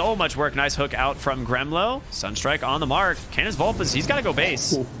so much work. Nice hook out from Gremlo. Sunstrike on the mark. Canis Vulpus, he's got to go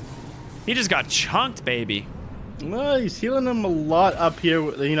base. He just got chunked, baby. Well, he's healing them a lot up here.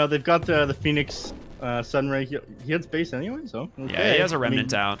 You know, they've got the Phoenix Sunray. He has base anyway, so. Okay. Yeah, he has a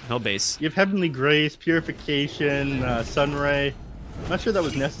Remnant out. He'll base. You have Heavenly Grace, Purification, Sunray. I'm not sure that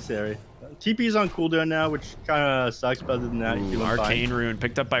was necessary. TP's on cooldown now, which kind of sucks, but other than that, you're Arcane fine. Rune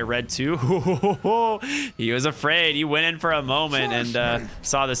picked up by Red 2. He was afraid. He went in for a moment and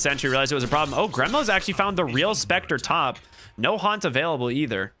saw the Sentry, realized it was a problem. Oh, Gremlo's actually found the real Spectre top. No Haunt available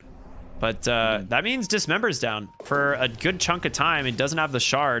either. But that means Dismember's down for a good chunk of time. It doesn't have the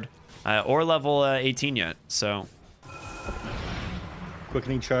Shard or level 18 yet, so.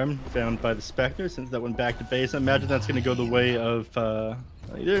 Quickening Charm found by the Spectre since that went back to base. I imagine that's going to go the way of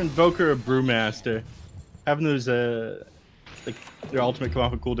either Invoker or Brewmaster. Having those, like their ultimate come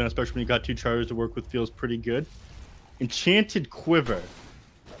off a cooldown, especially when you got 2 chargers to work with, feels pretty good. Enchanted Quiver.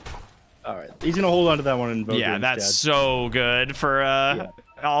 All right, he's going to hold on to that one in Invoker. Yeah, that's so good for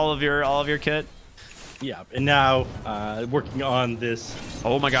all of your kit. Yeah, and now working on this.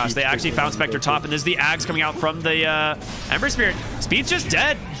 Oh my gosh, they actually found Spectre top, and there's the Ags coming out from the Ember Spirit. Speed's just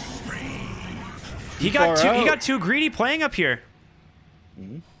dead. He got too greedy playing up here.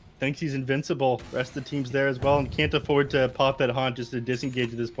 Thinks he's invincible. Rest of the team's there as well and can't afford to pop that haunt just to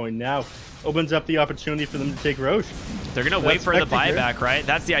disengage at this point. Now opens up the opportunity for them to take Roche. They're going to wait for the buyback, right?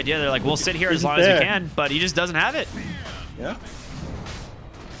 That's the idea. They're like, we'll sit here as long as we can, but he just doesn't have it. Yeah.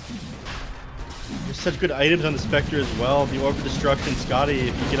 There's such good items on the Spectre as well. The Orb of Destruction, Scotty,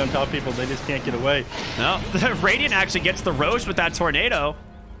 if you get on top of people, they just can't get away. No, the Radiant actually gets the Roche with that Tornado.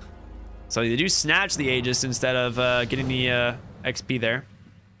 So they do snatch the Aegis instead of getting the XP there.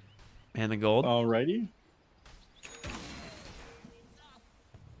 And the gold. Alrighty.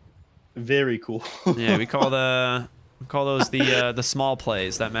 Very cool. Yeah, we call those the small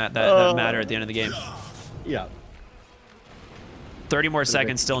plays that matter at the end of the game. Yeah. 30 more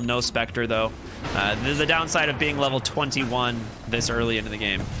seconds, still no Spectre though. This is the downside of being level 21 this early into the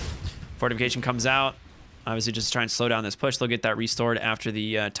game. Fortification comes out. Obviously, just trying to slow down this push. They'll get that restored after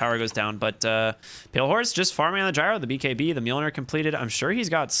the tower goes down. But Pale Horse just farming on the Gyro, the BKB, the Mjolnir completed. I'm sure he's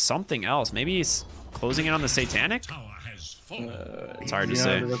got something else. Maybe he's closing in on the Satanic? It's hard to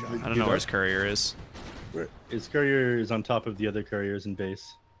say. I don't know where his courier is. His courier is on top of the other couriers in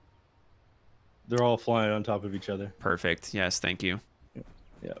base. They're all flying on top of each other. Perfect. Yes, thank you.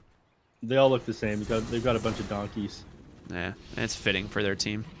 Yeah. They all look the same. They've got a bunch of donkeys. Yeah, it's fitting for their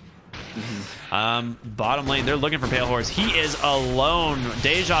team. Bottom lane, they're looking for Pale Horse. He is alone.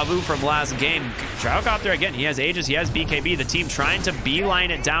 Deja vu from last game. Gyrocopter again. He has Aegis. He has BKB. The team trying to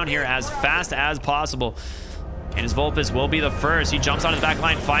beeline it down here as fast as possible. And his Vulpes will be the first. He jumps on his back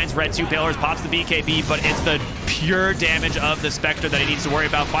line, finds Red 2. Pale Horse pops the BKB, but it's the pure damage of the Spectre that he needs to worry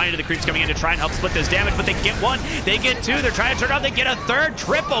about. Finally, the creeps coming in to try and help split this damage, but they get one, they get two. They're trying to turn out, they get a third.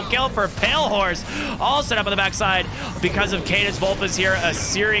 Triple kill for Pale Horse. All set up on the backside because of Cadence Vulpes here. A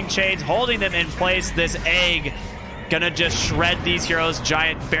Searing Chains holding them in place. This egg gonna just shred these heroes.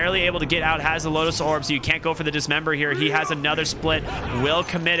 Giant barely able to get out, has the Lotus Orb, so you can't go for the Dismember here. He has another split, will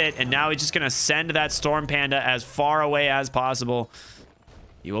commit it, and now he's just gonna send that Storm Panda as far away as possible.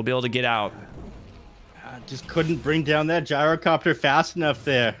 He will be able to get out. Just couldn't bring down that Gyrocopter fast enough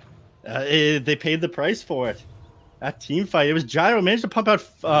there. They paid the price for it. That team fight, it was Gyro managed to pump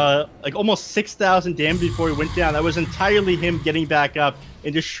out like almost 6,000 damage before he went down. That was entirely him getting back up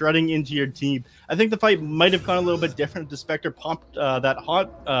and just shredding into your team. I think the fight might have gone a little bit different if the Spectre pumped that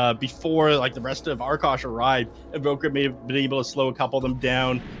haunt before like the rest of Arkosh arrived. Invoker may have been able to slow a couple of them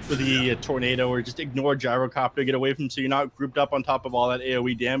down with the Tornado or just ignore Gyrocopter, get away from him so you're not grouped up on top of all that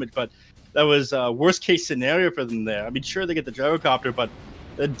AoE damage. But that was worst case scenario for them there. I mean, sure, they get the Gyrocopter, but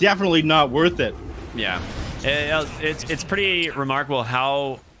definitely not worth it. Yeah. It's pretty remarkable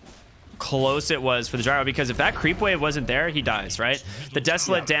how close it was for the Gyro, because if that creep wave wasn't there, he dies, right? The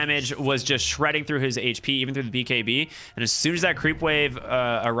Desolate damage was just shredding through his HP, even through the BKB, and as soon as that creep wave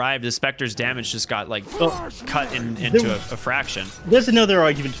arrived, the Spectre's damage just got like cut into a fraction. There's another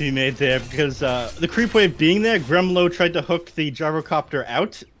argument to be made there, because the creep wave being there, Grumlow tried to hook the Gyrocopter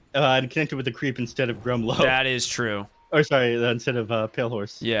out and connect it with the creep instead of Grumlow. That is true. Or sorry, instead of Pale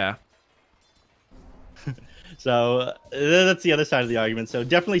Horse. Yeah. So that's the other side of the argument. So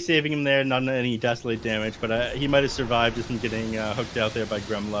definitely saving him there, not any Desolate damage, but he might have survived just from getting hooked out there by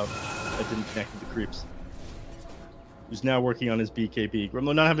Grumlow. That didn't connect with the creeps. Who's now working on his BKB.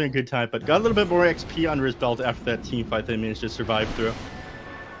 Grumlow not having a good time, but got a little bit more XP under his belt after that team fight that he managed to survive through.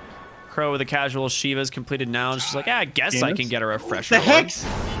 Crow with a casual Shiva's completed now. She's like, yeah, I guess I can get a refresher. The Hex!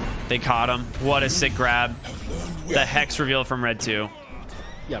 They caught him. What a sick grab. The Hex reveal from Red 2.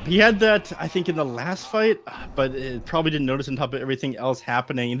 Yeah, he had that, I think, in the last fight, but it probably didn't notice on top of everything else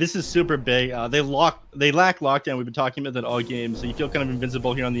happening. And this is super big. They lack lockdown. We've been talking about that all game, so you feel kind of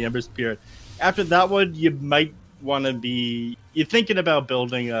invincible here on the Ember Spirit. After that one, you might want to be... You're thinking about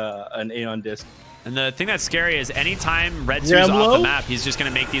building an Aeon Disc. And the thing that's scary is anytime Red 2's off the map, he's just going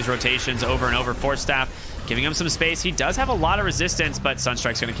to make these rotations over and over. Force Staff, giving him some space. He does have a lot of resistance, but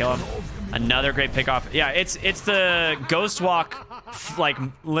Sunstrike's going to kill him. Another great pickoff. Yeah, it's the Ghost Walk, like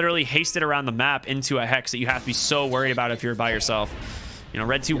literally hasted around the map into a Hex that you have to be so worried about if you're by yourself. You know,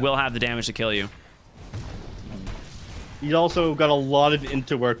 Red 2 will have the damage to kill you. He's also got a lot of int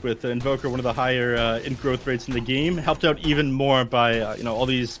to work with. Invoker, one of the higher int growth rates in the game, helped out even more by you know, all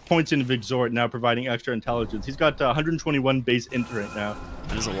these points in Exhort now providing extra intelligence. He's got 121 base int right now.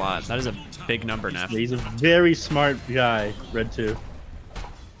 That is a lot. That is a big number, Neff. Yeah, he's a very smart guy, Red 2.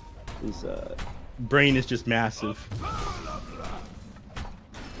 His brain is just massive.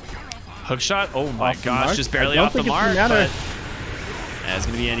 Hookshot? Oh my gosh, just barely off the mark. But Yeah, it's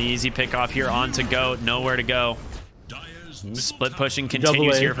going to be an easy pick off here on to go. Nowhere to go. Split pushing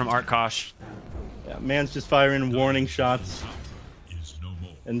continues here from Arkosh. Yeah, man's just firing warning shots.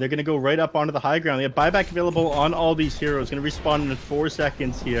 And they're going to go right up onto the high ground. They have buyback available on all these heroes. Going to respawn in 4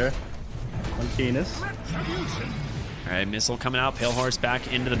 seconds here on Canis. All right, missile coming out. Pale Horse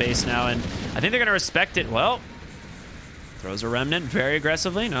back into the base now. And I think they're going to respect it. Well, throws a remnant very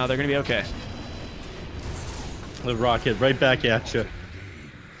aggressively. No, they're going to be okay. The rocket right back at you.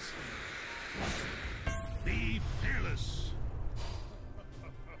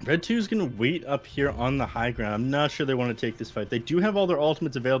 Red 2 is going to wait up here on the high ground. I'm not sure they want to take this fight. They do have all their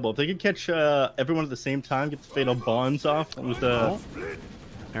ultimates available. If they could catch everyone at the same time, get the fatal bonds off with all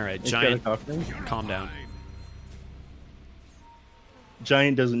right, Giant, calm down.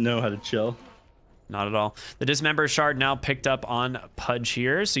 Giant doesn't know how to chill. Not at all. The Dismember Shard now picked up on Pudge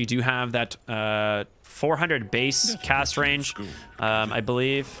here, so you do have that 400 base cast range, I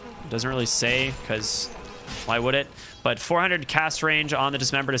believe. Doesn't really say, because why would it? But 400 cast range on the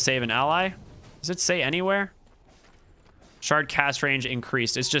Dismember to save an ally. Does it say anywhere? Shard cast range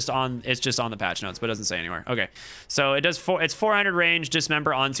increased. It's just on the patch notes, but it doesn't say anywhere. Okay, so it does it's 400 range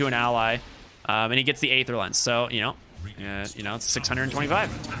Dismember onto an ally, and he gets the Aether Lens. So you know, it's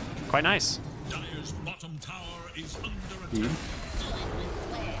 625. Quite nice.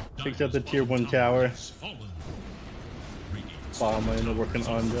 Picked up the tier 1 tower. Bottom lane, they're working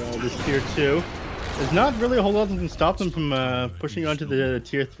on this tier 2. There's not really a whole lot that can stop them from pushing onto the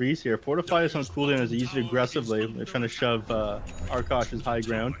tier 3s here. Fortify is on cooldown as they use it aggressively. They're trying to shove Arkosh's high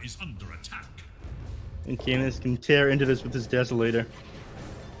ground. And Canis can tear into this with his Desolator.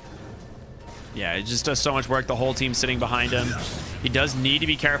 Yeah, it just does so much work. The whole team sitting behind him. He does need to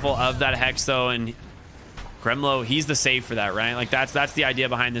be careful of that Hex, though, and Gremlo, he's the save for that, right? Like, that's the idea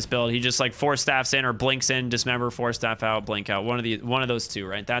behind this build. He just, like, 4-staffs in or blinks in, Dismember, 4-staff out, blink out. One of those two,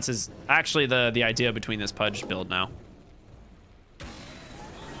 right? That's actually the idea between this Pudge build now. He's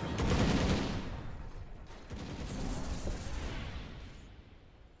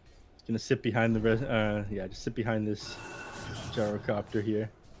gonna sit behind the just sit behind this gyrocopter here.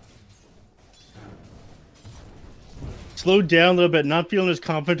 Slowed down a little bit, not feeling as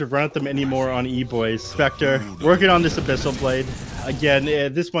confident to run at them anymore on Eboys. Spectre working on this Abyssal Blade. Again,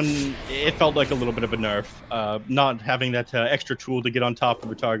 this one, it felt like a little bit of a nerf. Not having that extra tool to get on top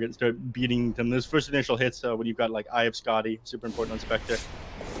of a target and start beating them. Those first initial hits when you've got like Eye of Scotty, super important on Spectre.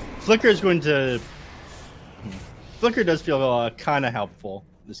 Flicker is going to... Flicker does feel kind of helpful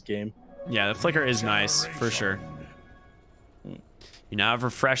this game. Yeah, the Flicker is nice, for sure. You now have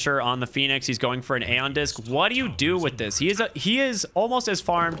Refresher on the Phoenix. He's going for an Aeon Disc. What do you do with this? He is almost as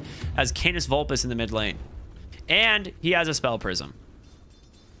farmed as Canis Vulpus in the mid lane. And he has a Spell Prism.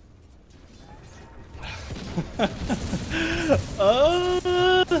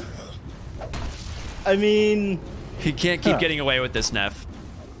 I mean... He can't keep getting away with this, neph.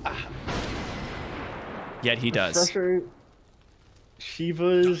 Yet he does. Refresher,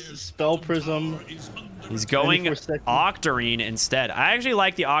 Shiva's Spell Prism... He's going Octarine instead. I actually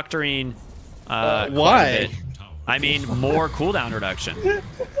like the Octarine. Why? I mean, more cooldown reduction.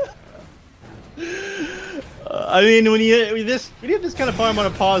 I mean, when you have this kind of farm on a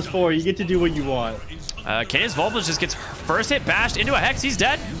pause 4, you get to do what you want. Canis Vulpus just gets first hit bashed into a Hex. He's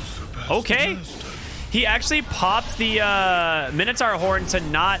dead. Okay. He actually popped the Minotaur Horn to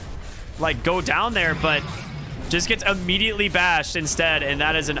not like go down there, but just gets immediately bashed instead, and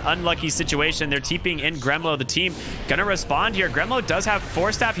that is an unlucky situation. They're TPing in Gremlo. The team gonna respond here. Gremlo does have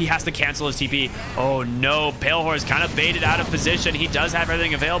 4-staff. He has to cancel his TP. Oh no, Pale Horse kind of baited out of position. He does have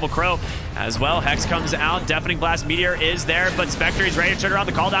everything available. Crow as well. Hex comes out. Deafening Blast Meteor is there, but Spectre is ready to turn around.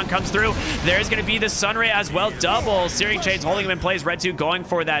 The cooldown comes through. There's gonna be the Sunray as well. Double. Searing Chains holding him in place. Red 2 going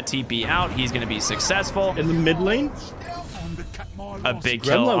for that TP out. He's gonna be successful. In the mid lane? A big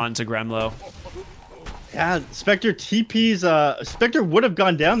kill onto Gremlo. Yeah, Spectre TP's, Spectre would have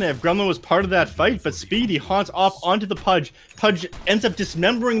gone down there if Gremlo was part of that fight, but Speedy haunts off onto the Pudge. Pudge ends up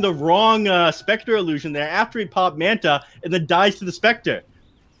dismembering the wrong Spectre illusion there after he popped Manta and then dies to the Spectre.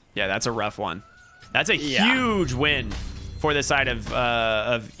 Yeah, that's a rough one. That's a huge win for the side of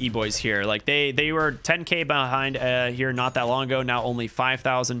Eboys here. Like, they were 10k behind here not that long ago, now only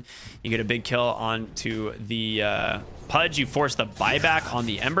 5,000. You get a big kill onto the Pudge. You force the buyback on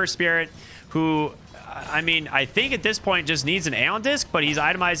the Ember Spirit, who... I mean, I think at this point just needs an Aeon Disc, but he's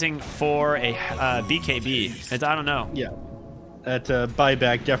itemizing for a BKB. I don't know. Yeah, that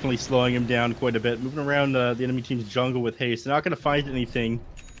buyback definitely slowing him down quite a bit. Moving around the enemy team's jungle with haste. They're not going to find anything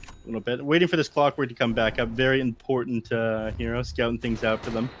a little bit. Waiting for this clockwork to come back up. Very important hero, scouting things out for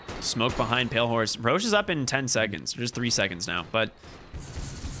them. Smoke behind Pale Horse. Roche is up in 10 seconds, just 3 seconds now, but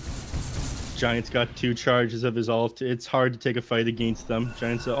Giant's got 2 charges of his ult. It's hard to take a fight against them.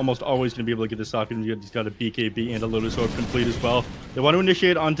 Giant's almost always going to be able to get this off, and he's got a BKB and a Lotus Orb complete as well. They want to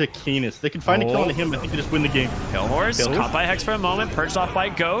initiate onto Canis. They can find a kill on him, but I think they just win the game. Pale Horse caught by Hex for a moment, perched off by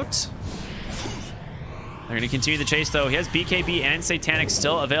Goat. They're going to continue the chase, though. He has BKB and Satanic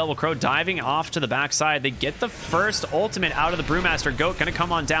still available. Crow diving off to the backside. They get the first ultimate out of the Brewmaster. Goat going to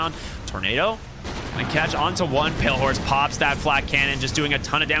come on down. Tornado and catch onto one. Pale Horse pops that flat cannon, just doing a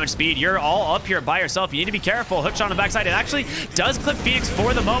ton of damage speed. You're all up here by yourself. You need to be careful. Hookshot on the backside. It actually does clip Phoenix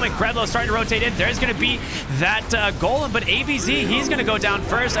for the moment. Greblo starting to rotate in. There's going to be that Golem, but ABZ, he's going to go down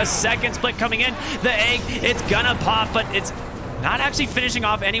first. A second split coming in. The egg, it's going to pop, but it's not actually finishing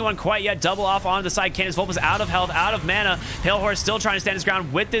off anyone quite yet. Double off on the side. Canis Vulpus out of health, out of mana. Pale Horse still trying to stand his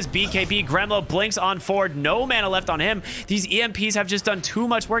ground with this BKB. Gremlo blinks on forward. No mana left on him. These EMPs have just done too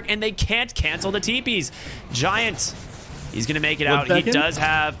much work, and they can't cancel the TPs. Giant, he's going to make it out. He does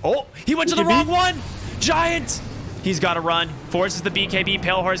have... Oh, he went to the wrong one. Giant, he's got to run. Forces the BKB.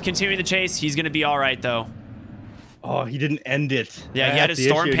 Pale Horse continuing the chase. He's going to be all right, though. Oh, he didn't end it. Yeah, he had his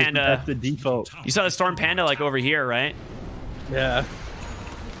Storm Panda. That's the default. You saw the Storm Panda, like, over here, right? Yeah.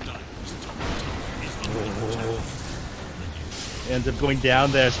 Ends up going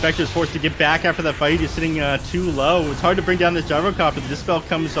down there. Spectre's forced to get back after that fight. He's sitting too low. It's hard to bring down this Gyrocopter. The Dispel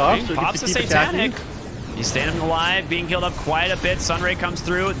comes off. So pops the Satanic. He's standing alive, being healed up quite a bit. Sunray comes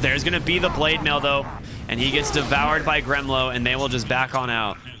through. There's going to be the Blade Mill, though. And he gets devoured by Gremlo, and they will just back on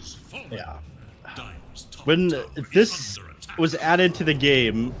out. Yeah. When this was added to the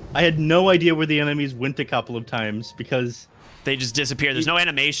game, I had no idea where the enemies went a couple of times because... They just disappear. There's no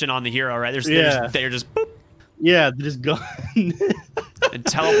animation on the hero, right? They're just boop. Yeah, they're just gone. And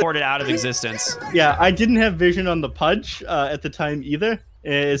teleported out of existence. Yeah, I didn't have vision on the Pudge at the time either.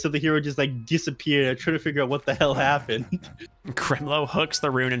 So the hero just like disappeared. I tried to figure out what the hell happened. Gremlo hooks the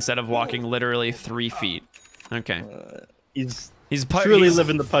rune instead of walking literally 3 feet. Okay. He's truly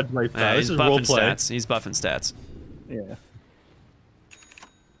living the Pudge life. He's buffing stats. He's buffing stats. Yeah.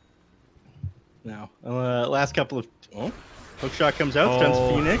 Now, last couple of... Oh. Hookshot comes out, stuns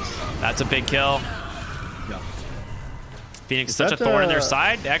Phoenix. That's a big kill. Yeah. Phoenix is such a thorn in their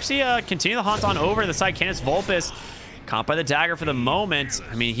side. They actually continue the haunt on over the side. Canis Vulpus caught by the dagger for the moment.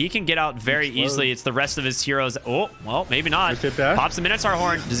 I mean, he can get out very easily. It's the rest of his heroes. Oh, well, maybe not. Pops the Minotaur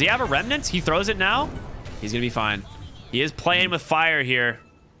horn. Does he have a remnant? He throws it now. He's going to be fine. He is playing with fire here.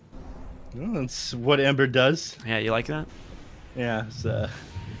 Well, that's what Ember does. Yeah, you like that? Yeah, it's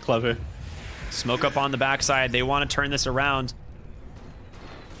clever. Smoke up on the backside. They want to turn this around.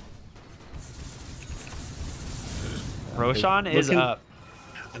 Roshan is up.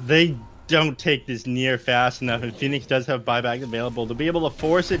 They don't take this near fast enough, and Phoenix does have buyback available. They'll be able to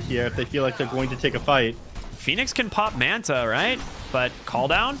force it here if they feel like they're going to take a fight. Phoenix can pop Manta, right? But call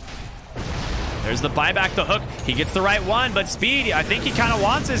down? There's the buyback, the hook. He gets the right one, but Speed, I think he kind of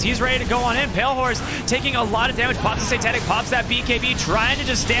wants this. He's ready to go on in. Pale Horse taking a lot of damage. Pops the Satanic, pops that BKB, trying to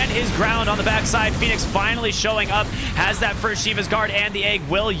just stand his ground on the backside. Phoenix finally showing up. Has that first Shiva's Guard and the egg.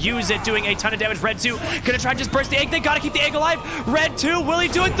 Will use it, doing a ton of damage. Red 2 gonna try to just burst the egg. They gotta keep the egg alive. Red 2, will he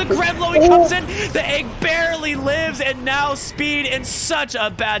do it? The Gremlo, he comes in. The egg barely lives, and now Speed in such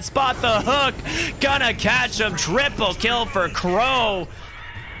a bad spot. The hook gonna catch him. Triple kill for Crow.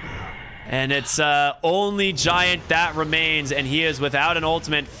 And it's only Giant that remains, and he is without an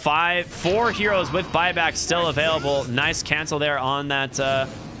ultimate. 4 heroes with buyback still available. Nice cancel there on that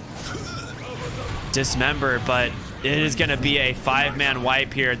Dismember, but it is going to be a 5-man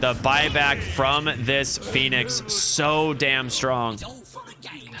wipe here. The buyback from this Phoenix, so damn strong.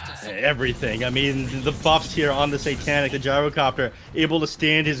 Everything. I mean, the buffs here on the Satanic, the Gyrocopter, able to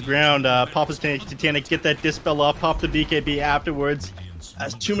stand his ground. Pop his Satanic, get that Dispel up, pop the BKB afterwards.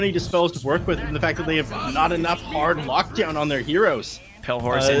 Has too many Dispels to work with, and the fact that they have not enough hard lockdown on their heroes. Pale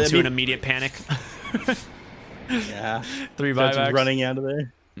Horse into an immediate panic. Yeah. 3 buybacks. Running out of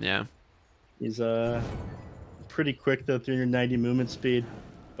there. Yeah. He's pretty quick though, 390 movement speed.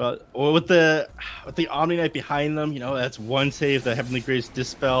 But with the Omni Knight behind them, you know, that's one save. The Heavenly Grace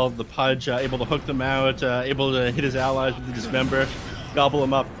Dispel, the Pudge able to hook them out, able to hit his allies with the Dismember, gobble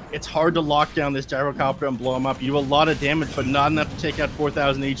them up. It's hard to lock down this Gyrocopter and blow him up. You do a lot of damage, but not enough to take out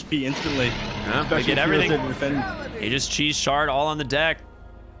 4,000 HP instantly. Yeah, they get everything. He just cheese Shard all on the deck.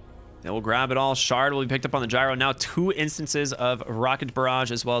 They will grab it all. Shard will be picked up on the Gyro. Now 2 instances of Rocket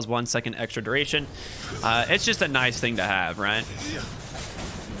Barrage as well as 1 second extra duration. It's just a nice thing to have, right?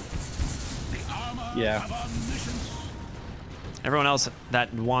 Yeah. Everyone else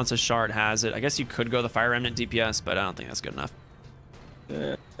that wants a shard has it. I guess you could go the Fire Remnant DPS, but I don't think that's good enough.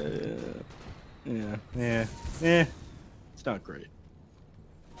 Yeah. It's not great.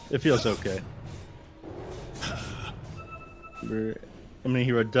 It feels okay. How many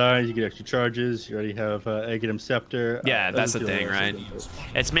hero dies, you get extra charges. You already have Aghanim Scepter. Yeah, that's the thing, right?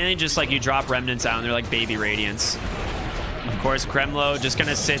 It's mainly just like you drop remnants out and they're like baby radiants. Of course, Kremlo just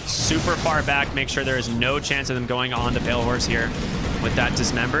gonna sit super far back, make sure there is no chance of them going on to Pale Horse here with that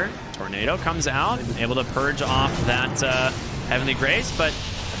Dismember. Tornado comes out, able to purge off that Heavenly Grace, but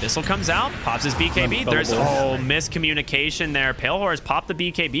Abyssal comes out, pops his BKB. There's miscommunication there. Pale Horse popped the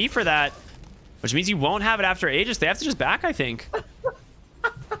BKB for that, which means you won't have it after Aegis. They have to just back, I think.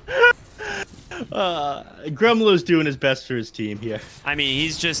 Gremlo's doing his best for his team here. I mean,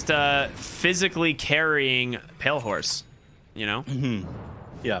 he's just physically carrying Pale Horse, you know? Mm-hmm.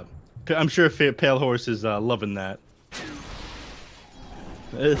 Yeah. I'm sure Pale Horse is loving that.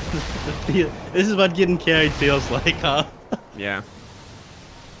 This is what getting carried feels like, huh? Yeah.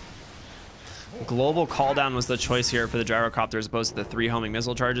 Global Calldown was the choice here for the Gyrocopter as opposed to the 3 homing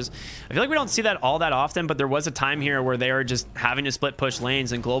missile charges. I feel like we don't see that all that often, but there was a time here where they were just having to split push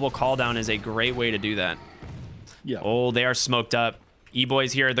lanes, and Global Calldown is a great way to do that. Yeah. Oh, they are smoked up.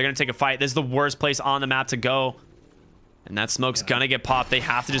 Eboys here, they're going to take a fight. This is the worst place on the map to go. And that smoke's going to get popped. They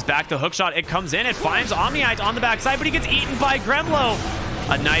have to just back the hookshot. It comes in. It finds Omniite on the backside, but he gets eaten by Gremlo.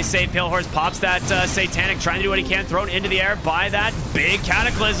 A nice save. Pale Horse pops that Satanic, trying to do what he can, thrown into the air by that big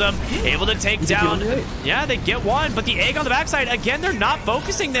Cataclysm. Able to take down. Yeah, they get one, but the egg on the backside, again, they're not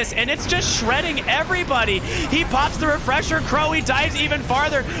focusing this, and it's just shredding everybody. He pops the Refresher. Crow, he dives even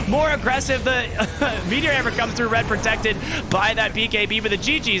farther, more aggressive. The Meteor Hammer comes through red, protected by that BKB, but the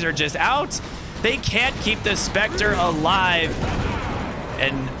GGs are just out. They can't keep the Spectre alive.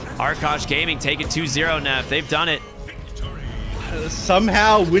 And Arkosh Gaming take it 2-0, Neph. They've done it.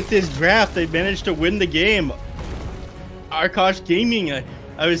 Somehow, with this draft, they managed to win the game. Arkosh Gaming,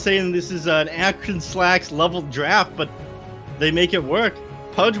 I was saying this is an Action Slacks level draft, but they make it work.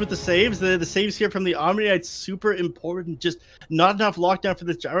 Pudge with the saves. The saves here from the Omniite, super important. Just not enough lockdown for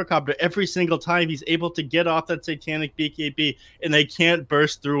this Gyrocopter. Every single time he's able to get off that Satanic BKB, and they can't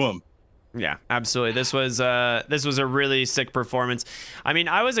burst through him. Yeah, absolutely. This was a really sick performance. I mean,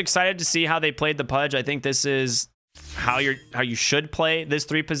 I was excited to see how they played the Pudge. I think this is how you should play this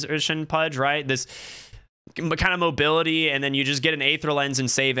 3-position Pudge, right? This kind of mobility, and then you just get an Aether Lens and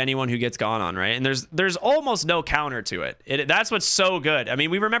save anyone who gets gone on, right? And there's almost no counter to it. That's what's so good. I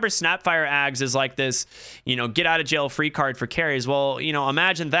mean, we remember Snapfire Ags is like this, you know, get out of jail free card for carries. Well, you know,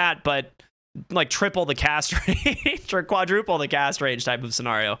 imagine that, but like triple the cast range or quadruple the cast range type of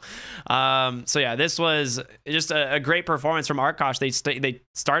scenario. So yeah, this was just a great performance from Arkosh. They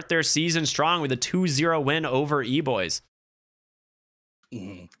start their season strong with a 2-0 win over Eboys.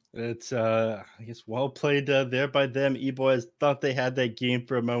 It's I guess well played there by them. Eboys thought they had that game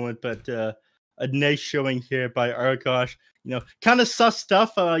for a moment, but a nice showing here by Arkosh. You know, kind of sus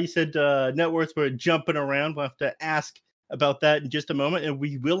stuff. You said net worths were jumping around. We'll have to ask about that in just a moment, and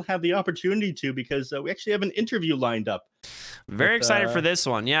we will have the opportunity to, because we actually have an interview lined up. Very excited for this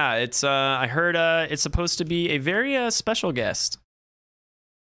one. Yeah, it's I heard it's supposed to be a very special guest.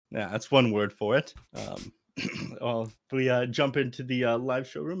 Yeah, that's one word for it. Well, if we jump into the live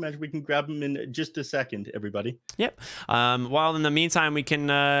showroom, we can grab them in just a second, everybody. Yep. While in the meantime, we can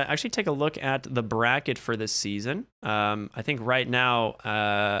actually take a look at the bracket for this season. I think right now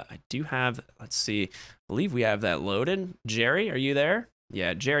I do have, let's see, I believe we have that loaded. Jerry, are you there?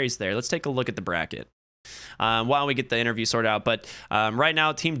 Yeah, Jerry's there. Let's take a look at the bracket while we get the interview sorted out. But right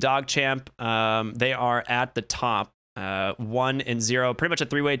now, Team DogChamp, they are at the top. 1-0, pretty much a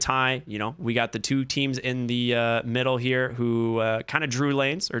 3-way tie. You know, we got the 2 teams in the middle here who kind of drew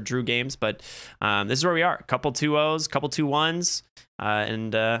lanes or drew games, but this is where we are. A couple 2-0s, couple 2-1s,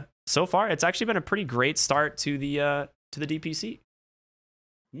 and so far it's actually been a pretty great start to the DPC.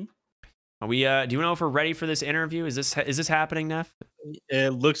 Are we do you know if we're ready for this interview? Is this happening, Neph?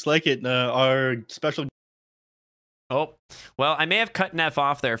 It looks like it. Our special. Oh, well, I may have cut Neph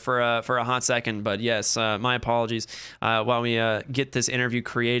off there for a hot second, but yes, my apologies. While we get this interview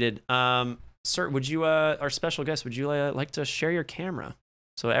created, sir, would you, our special guest, would you like to share your camera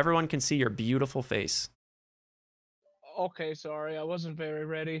so everyone can see your beautiful face? Okay, sorry, I wasn't very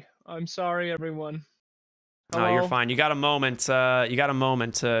ready. I'm sorry, everyone. Hello? Oh, you're fine. You got a moment. You got a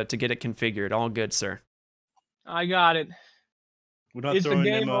moment to get it configured. All good, sir. I got it. Is the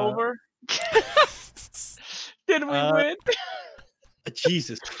game over? Did we win?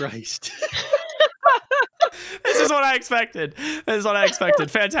 Jesus Christ. This is what I expected. This is what I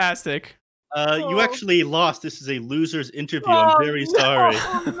expected. Fantastic. You actually lost. This is a loser's interview. Oh, I'm very sorry.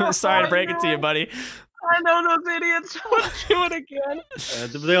 no, Sorry to break it to you, buddy. I know those idiots would do it again.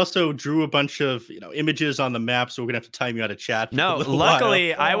 They also drew a bunch of images on the map, so we're gonna have to time you out of chat. For No, a little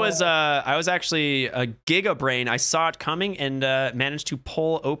luckily while. I was actually a gigabrain. I saw it coming and managed to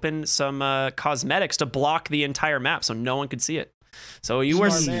pull open some cosmetics to block the entire map, so no one could see it. So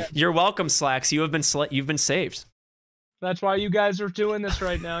you're welcome, Slacks. You've been saved. That's why you guys are doing this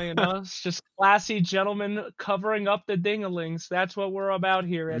right now, It's just classy gentlemen covering up the dingalings. That's what we're about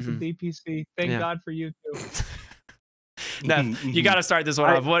here at the DPC. Thank God for you too. Neph, you got to start this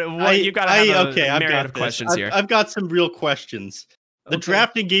one off. What you got to have a myriad of questions here. I've got some real questions. The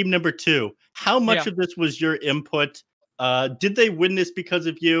drafting game number 2. How much of this was your input? Did they win this because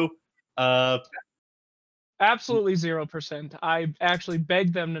of you? Absolutely 0%. I actually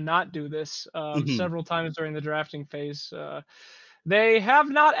begged them to not do this several times during the drafting phase. They have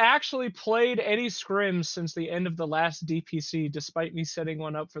not actually played any scrims since the end of the last DPC, despite me setting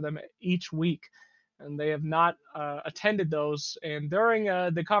one up for them each week. And they have not attended those. And during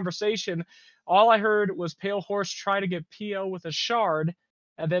the conversation, all I heard was Pale Horse try to get PO with a shard,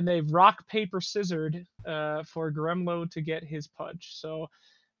 and then they rock, paper, scissored for Gremlo to get his pudge. So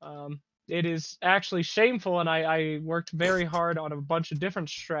it is actually shameful, and I worked very hard on a bunch of different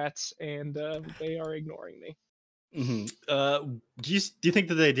strats, and they are ignoring me. Do you think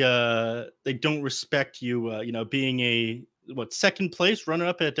that they don't respect you? Being a second place runner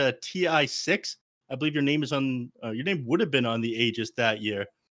up at TI6? I believe your name is on. Your name would have been on the Aegis that year.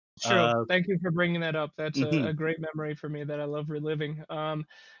 True. Thank you for bringing that up. That's a great memory for me that I love reliving.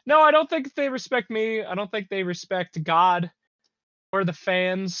 No, I don't think they respect me. I don't think they respect God or the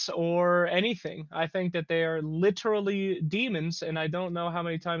fans or anything. I think that they are literally demons, and I don't know how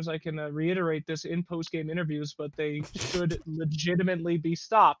many times I can reiterate this in post-game interviews, but they should legitimately be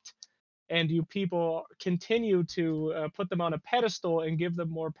stopped. And you people continue to put them on a pedestal and give them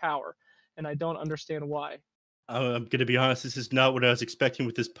more power, and I don't understand why. I'm going to be honest, this is not what I was expecting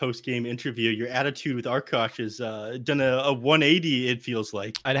with this post-game interview. Your attitude with Arkosh has done a 180, it feels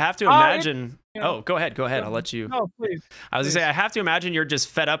like. I'd have to imagine... go ahead. I'll let you... No, please. I was going to say, I have to imagine you're just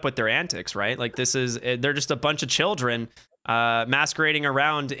fed up with their antics, right? Like, they're just a bunch of children masquerading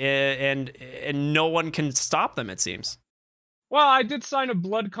around, and no one can stop them, it seems. Well, I did sign a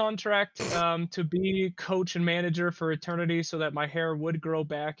blood contract to be coach and manager for eternity so that my hair would grow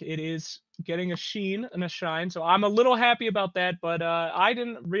back. It is getting a sheen and a shine, so I'm a little happy about that, but I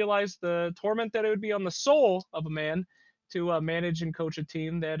didn't realize the torment that it would be on the soul of a man to manage and coach a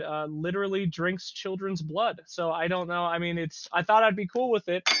team that literally drinks children's blood. So I don't know. I mean, I thought I'd be cool with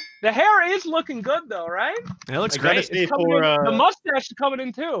it. The hair is looking good, though, right? It looks great. The mustache is coming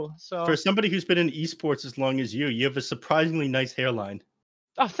in, too. So for somebody who's been in esports as long as you have a surprisingly nice hairline.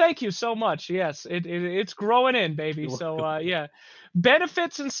 Oh, thank you so much. Yes, it's growing in, baby. So, yeah.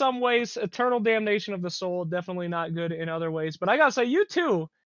 Benefits in some ways, eternal damnation of the soul, definitely not good in other ways. But I gotta say, you two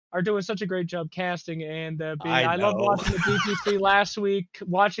are doing such a great job casting, and I love watching the DPC last week,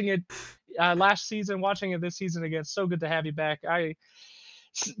 watching it last season, watching it this season again. So good to have you back.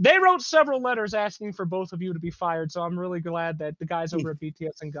 They wrote several letters asking for both of you to be fired, so I'm really glad that the guys over at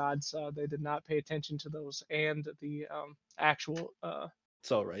BTS and Gods, they did not pay attention to those and the actual...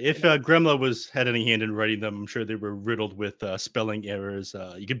 It's all right. If Gremlo had any hand in writing them, I'm sure they were riddled with spelling errors.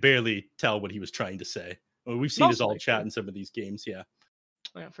 You could barely tell what he was trying to say. Well, we've seen his all chat in some of these games. Yeah,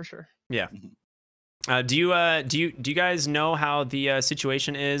 for sure. Yeah. Do you guys know how the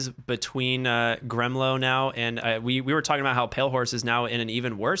situation is between Gremlo now and we were talking about how Pale Horse is now in an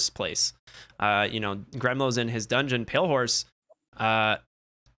even worse place. Gremlo's in his dungeon. Pale Horse,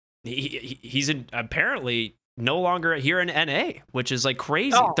 he's apparently no longer here in NA, which is like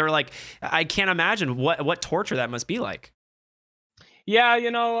crazy. Oh. They're like, I can't imagine what torture that must be like.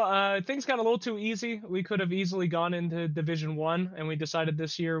 Yeah, things got a little too easy. We could have easily gone into Division 1, and we decided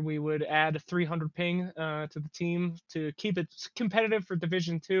this year we would add 300 ping to the team to keep it competitive for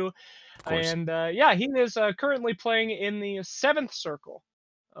Division 2. And he is currently playing in the 7th circle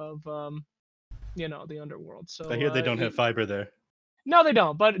of the underworld. So I hear they don't have fiber there. No, they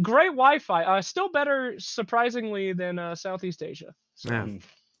don't. But great Wi-Fi. Still better, surprisingly, than Southeast Asia. So.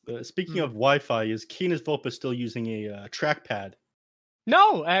 Speaking of Wi-Fi, is Canis Volpa still using a trackpad?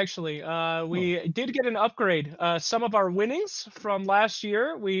 No, actually. We did get an upgrade. Some of our winnings from last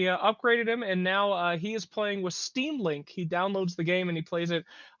year, we upgraded him, and now he is playing with Steam Link. He downloads the game, and he plays it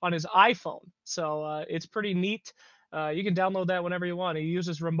on his iPhone. So it's pretty neat. You can download that whenever you want. He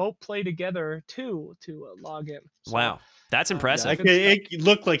uses Remote Play Together 2 to log in. So, wow. That's impressive. It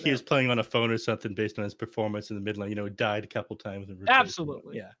looked like he was playing on a phone or something based on his performance in the mid lane. You know, died a couple times.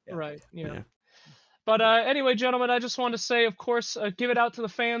 Absolutely. Yeah. Right. Yeah. But anyway, gentlemen, I just want to say, of course, give it out to the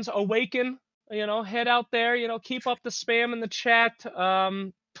fans. Awaken. You know, head out there. You know, keep up the spam in the chat.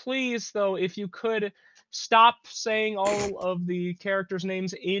 Please, though, if you could stop saying all of the characters'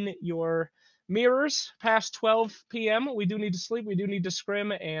 names in your mirrors past 12 p.m. We do need to sleep. We do need to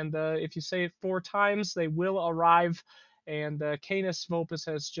scrim. And if you say it 4 times, they will arrive. And Canis Vopus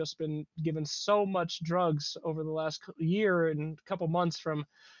has just been given so much drugs over the last year and couple months from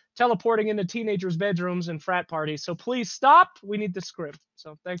teleporting into teenagers' bedrooms and frat parties. So please stop. We need the script.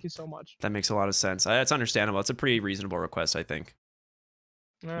 So thank you so much. That makes a lot of sense. That's understandable. It's a pretty reasonable request, I think.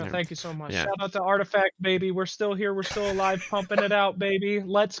 Thank you so much. Shout out to Artifact, baby. We're still here. We're still alive, pumping it out, baby.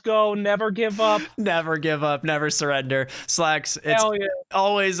 Let's go. Never give up. Never give up. Never surrender. Slacks, it's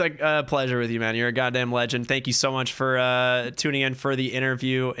always a pleasure with you, man. You're a goddamn legend. Thank you so much for tuning in for the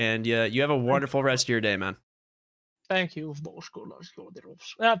interview, and you have a wonderful rest of your day, man. Thank you. Thank you.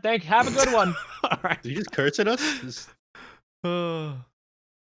 Have a good one. All right. Did you just curse at us? Is that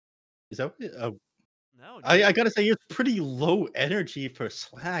what? No, I gotta say, it's pretty low energy for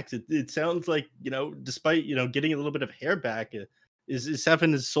Slacks. It sounds like, you know, despite, you know, getting a little bit of hair back, is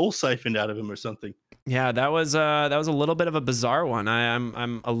having his soul siphoned out of him or something. Yeah, that was a little bit of a bizarre one.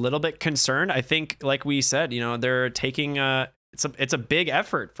 I'm a little bit concerned. I think, like we said, you know, they're taking it's a big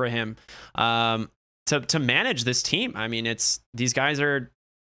effort for him to manage this team. I mean, these guys they're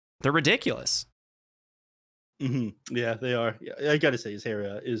ridiculous. Yeah, they are. I gotta say, his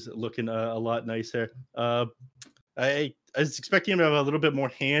hair is looking a lot nicer. I was expecting him to have a little bit more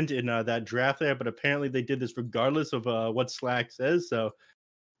hand in that draft there, but apparently they did this regardless of what Slack says. So,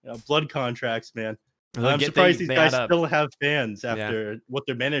 you know, blood contracts, man. I'm surprised these guys still have fans after what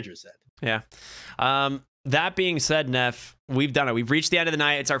their manager said. Yeah. That being said, Neph, we've done it. We've reached the end of the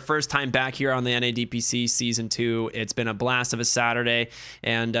night. It's our first time back here on the NADPC Season 2. It's been a blast of a Saturday,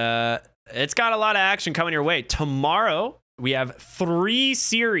 and it's got a lot of action coming your way. Tomorrow, we have 3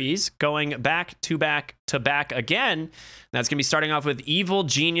 series going back to back to back again. That's going to be starting off with Evil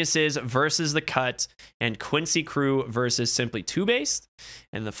Geniuses versus The Cut and Quincy Crew versus Simply 2-Based.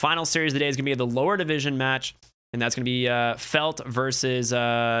 And the final series of the day is going to be the lower division match, and that's going to be Felt versus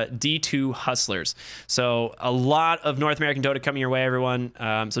D2 Hustlers. So a lot of North American Dota coming your way, everyone.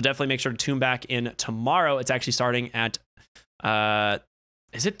 So definitely make sure to tune back in tomorrow. It's actually starting at...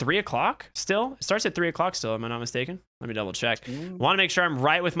 is it 3 o'clock still? It starts at 3 o'clock still, am I not mistaken? Let me double check. Want to make sure I'm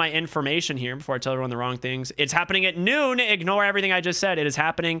right with my information here before I tell everyone the wrong things. It's happening at noon. Ignore everything I just said. It is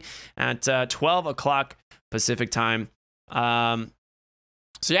happening at 12 o'clock Pacific time.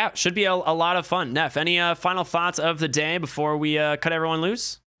 So yeah, should be a lot of fun. Neph, any final thoughts of the day before we cut everyone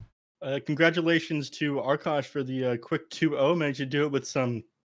loose? Congratulations to Arkosh for the quick 2-0. Managed to do it with some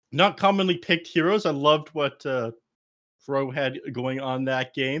not commonly picked heroes. I loved what... Pro had going on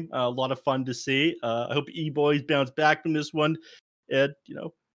that game. A lot of fun to see. I hope Eboys bounce back from this one. And, you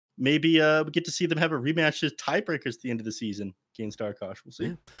know, maybe we get to see them have a rematch as tiebreakers at the end of the season against Arkosh. We'll see.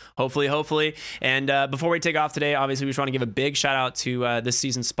 Yeah. Hopefully. And before we take off today, obviously, we just want to give a big shout out to this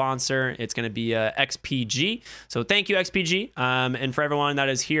season's sponsor. It's going to be XPG. So thank you, XPG. And for everyone that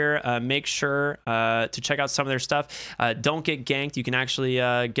is here, make sure to check out some of their stuff. Don't get ganked. You can actually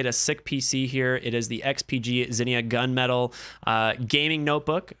get a sick PC here. It is the XPG Zinnia Gunmetal gaming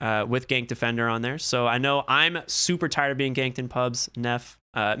notebook with Gank Defender on there. So I know I'm super tired of being ganked in pubs, Neph.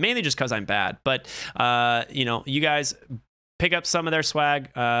 Mainly just because I'm bad. But, you know, you guys... pick up some of their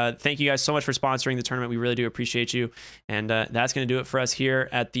swag. Thank you guys so much for sponsoring the tournament. We really do appreciate you. And that's going to do it for us here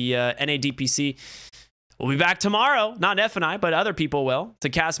at the NADPC. We'll be back tomorrow. Not Neph and I, but other people will, to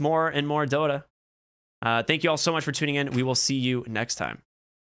cast more and more Dota. Thank you all so much for tuning in. We will see you next time.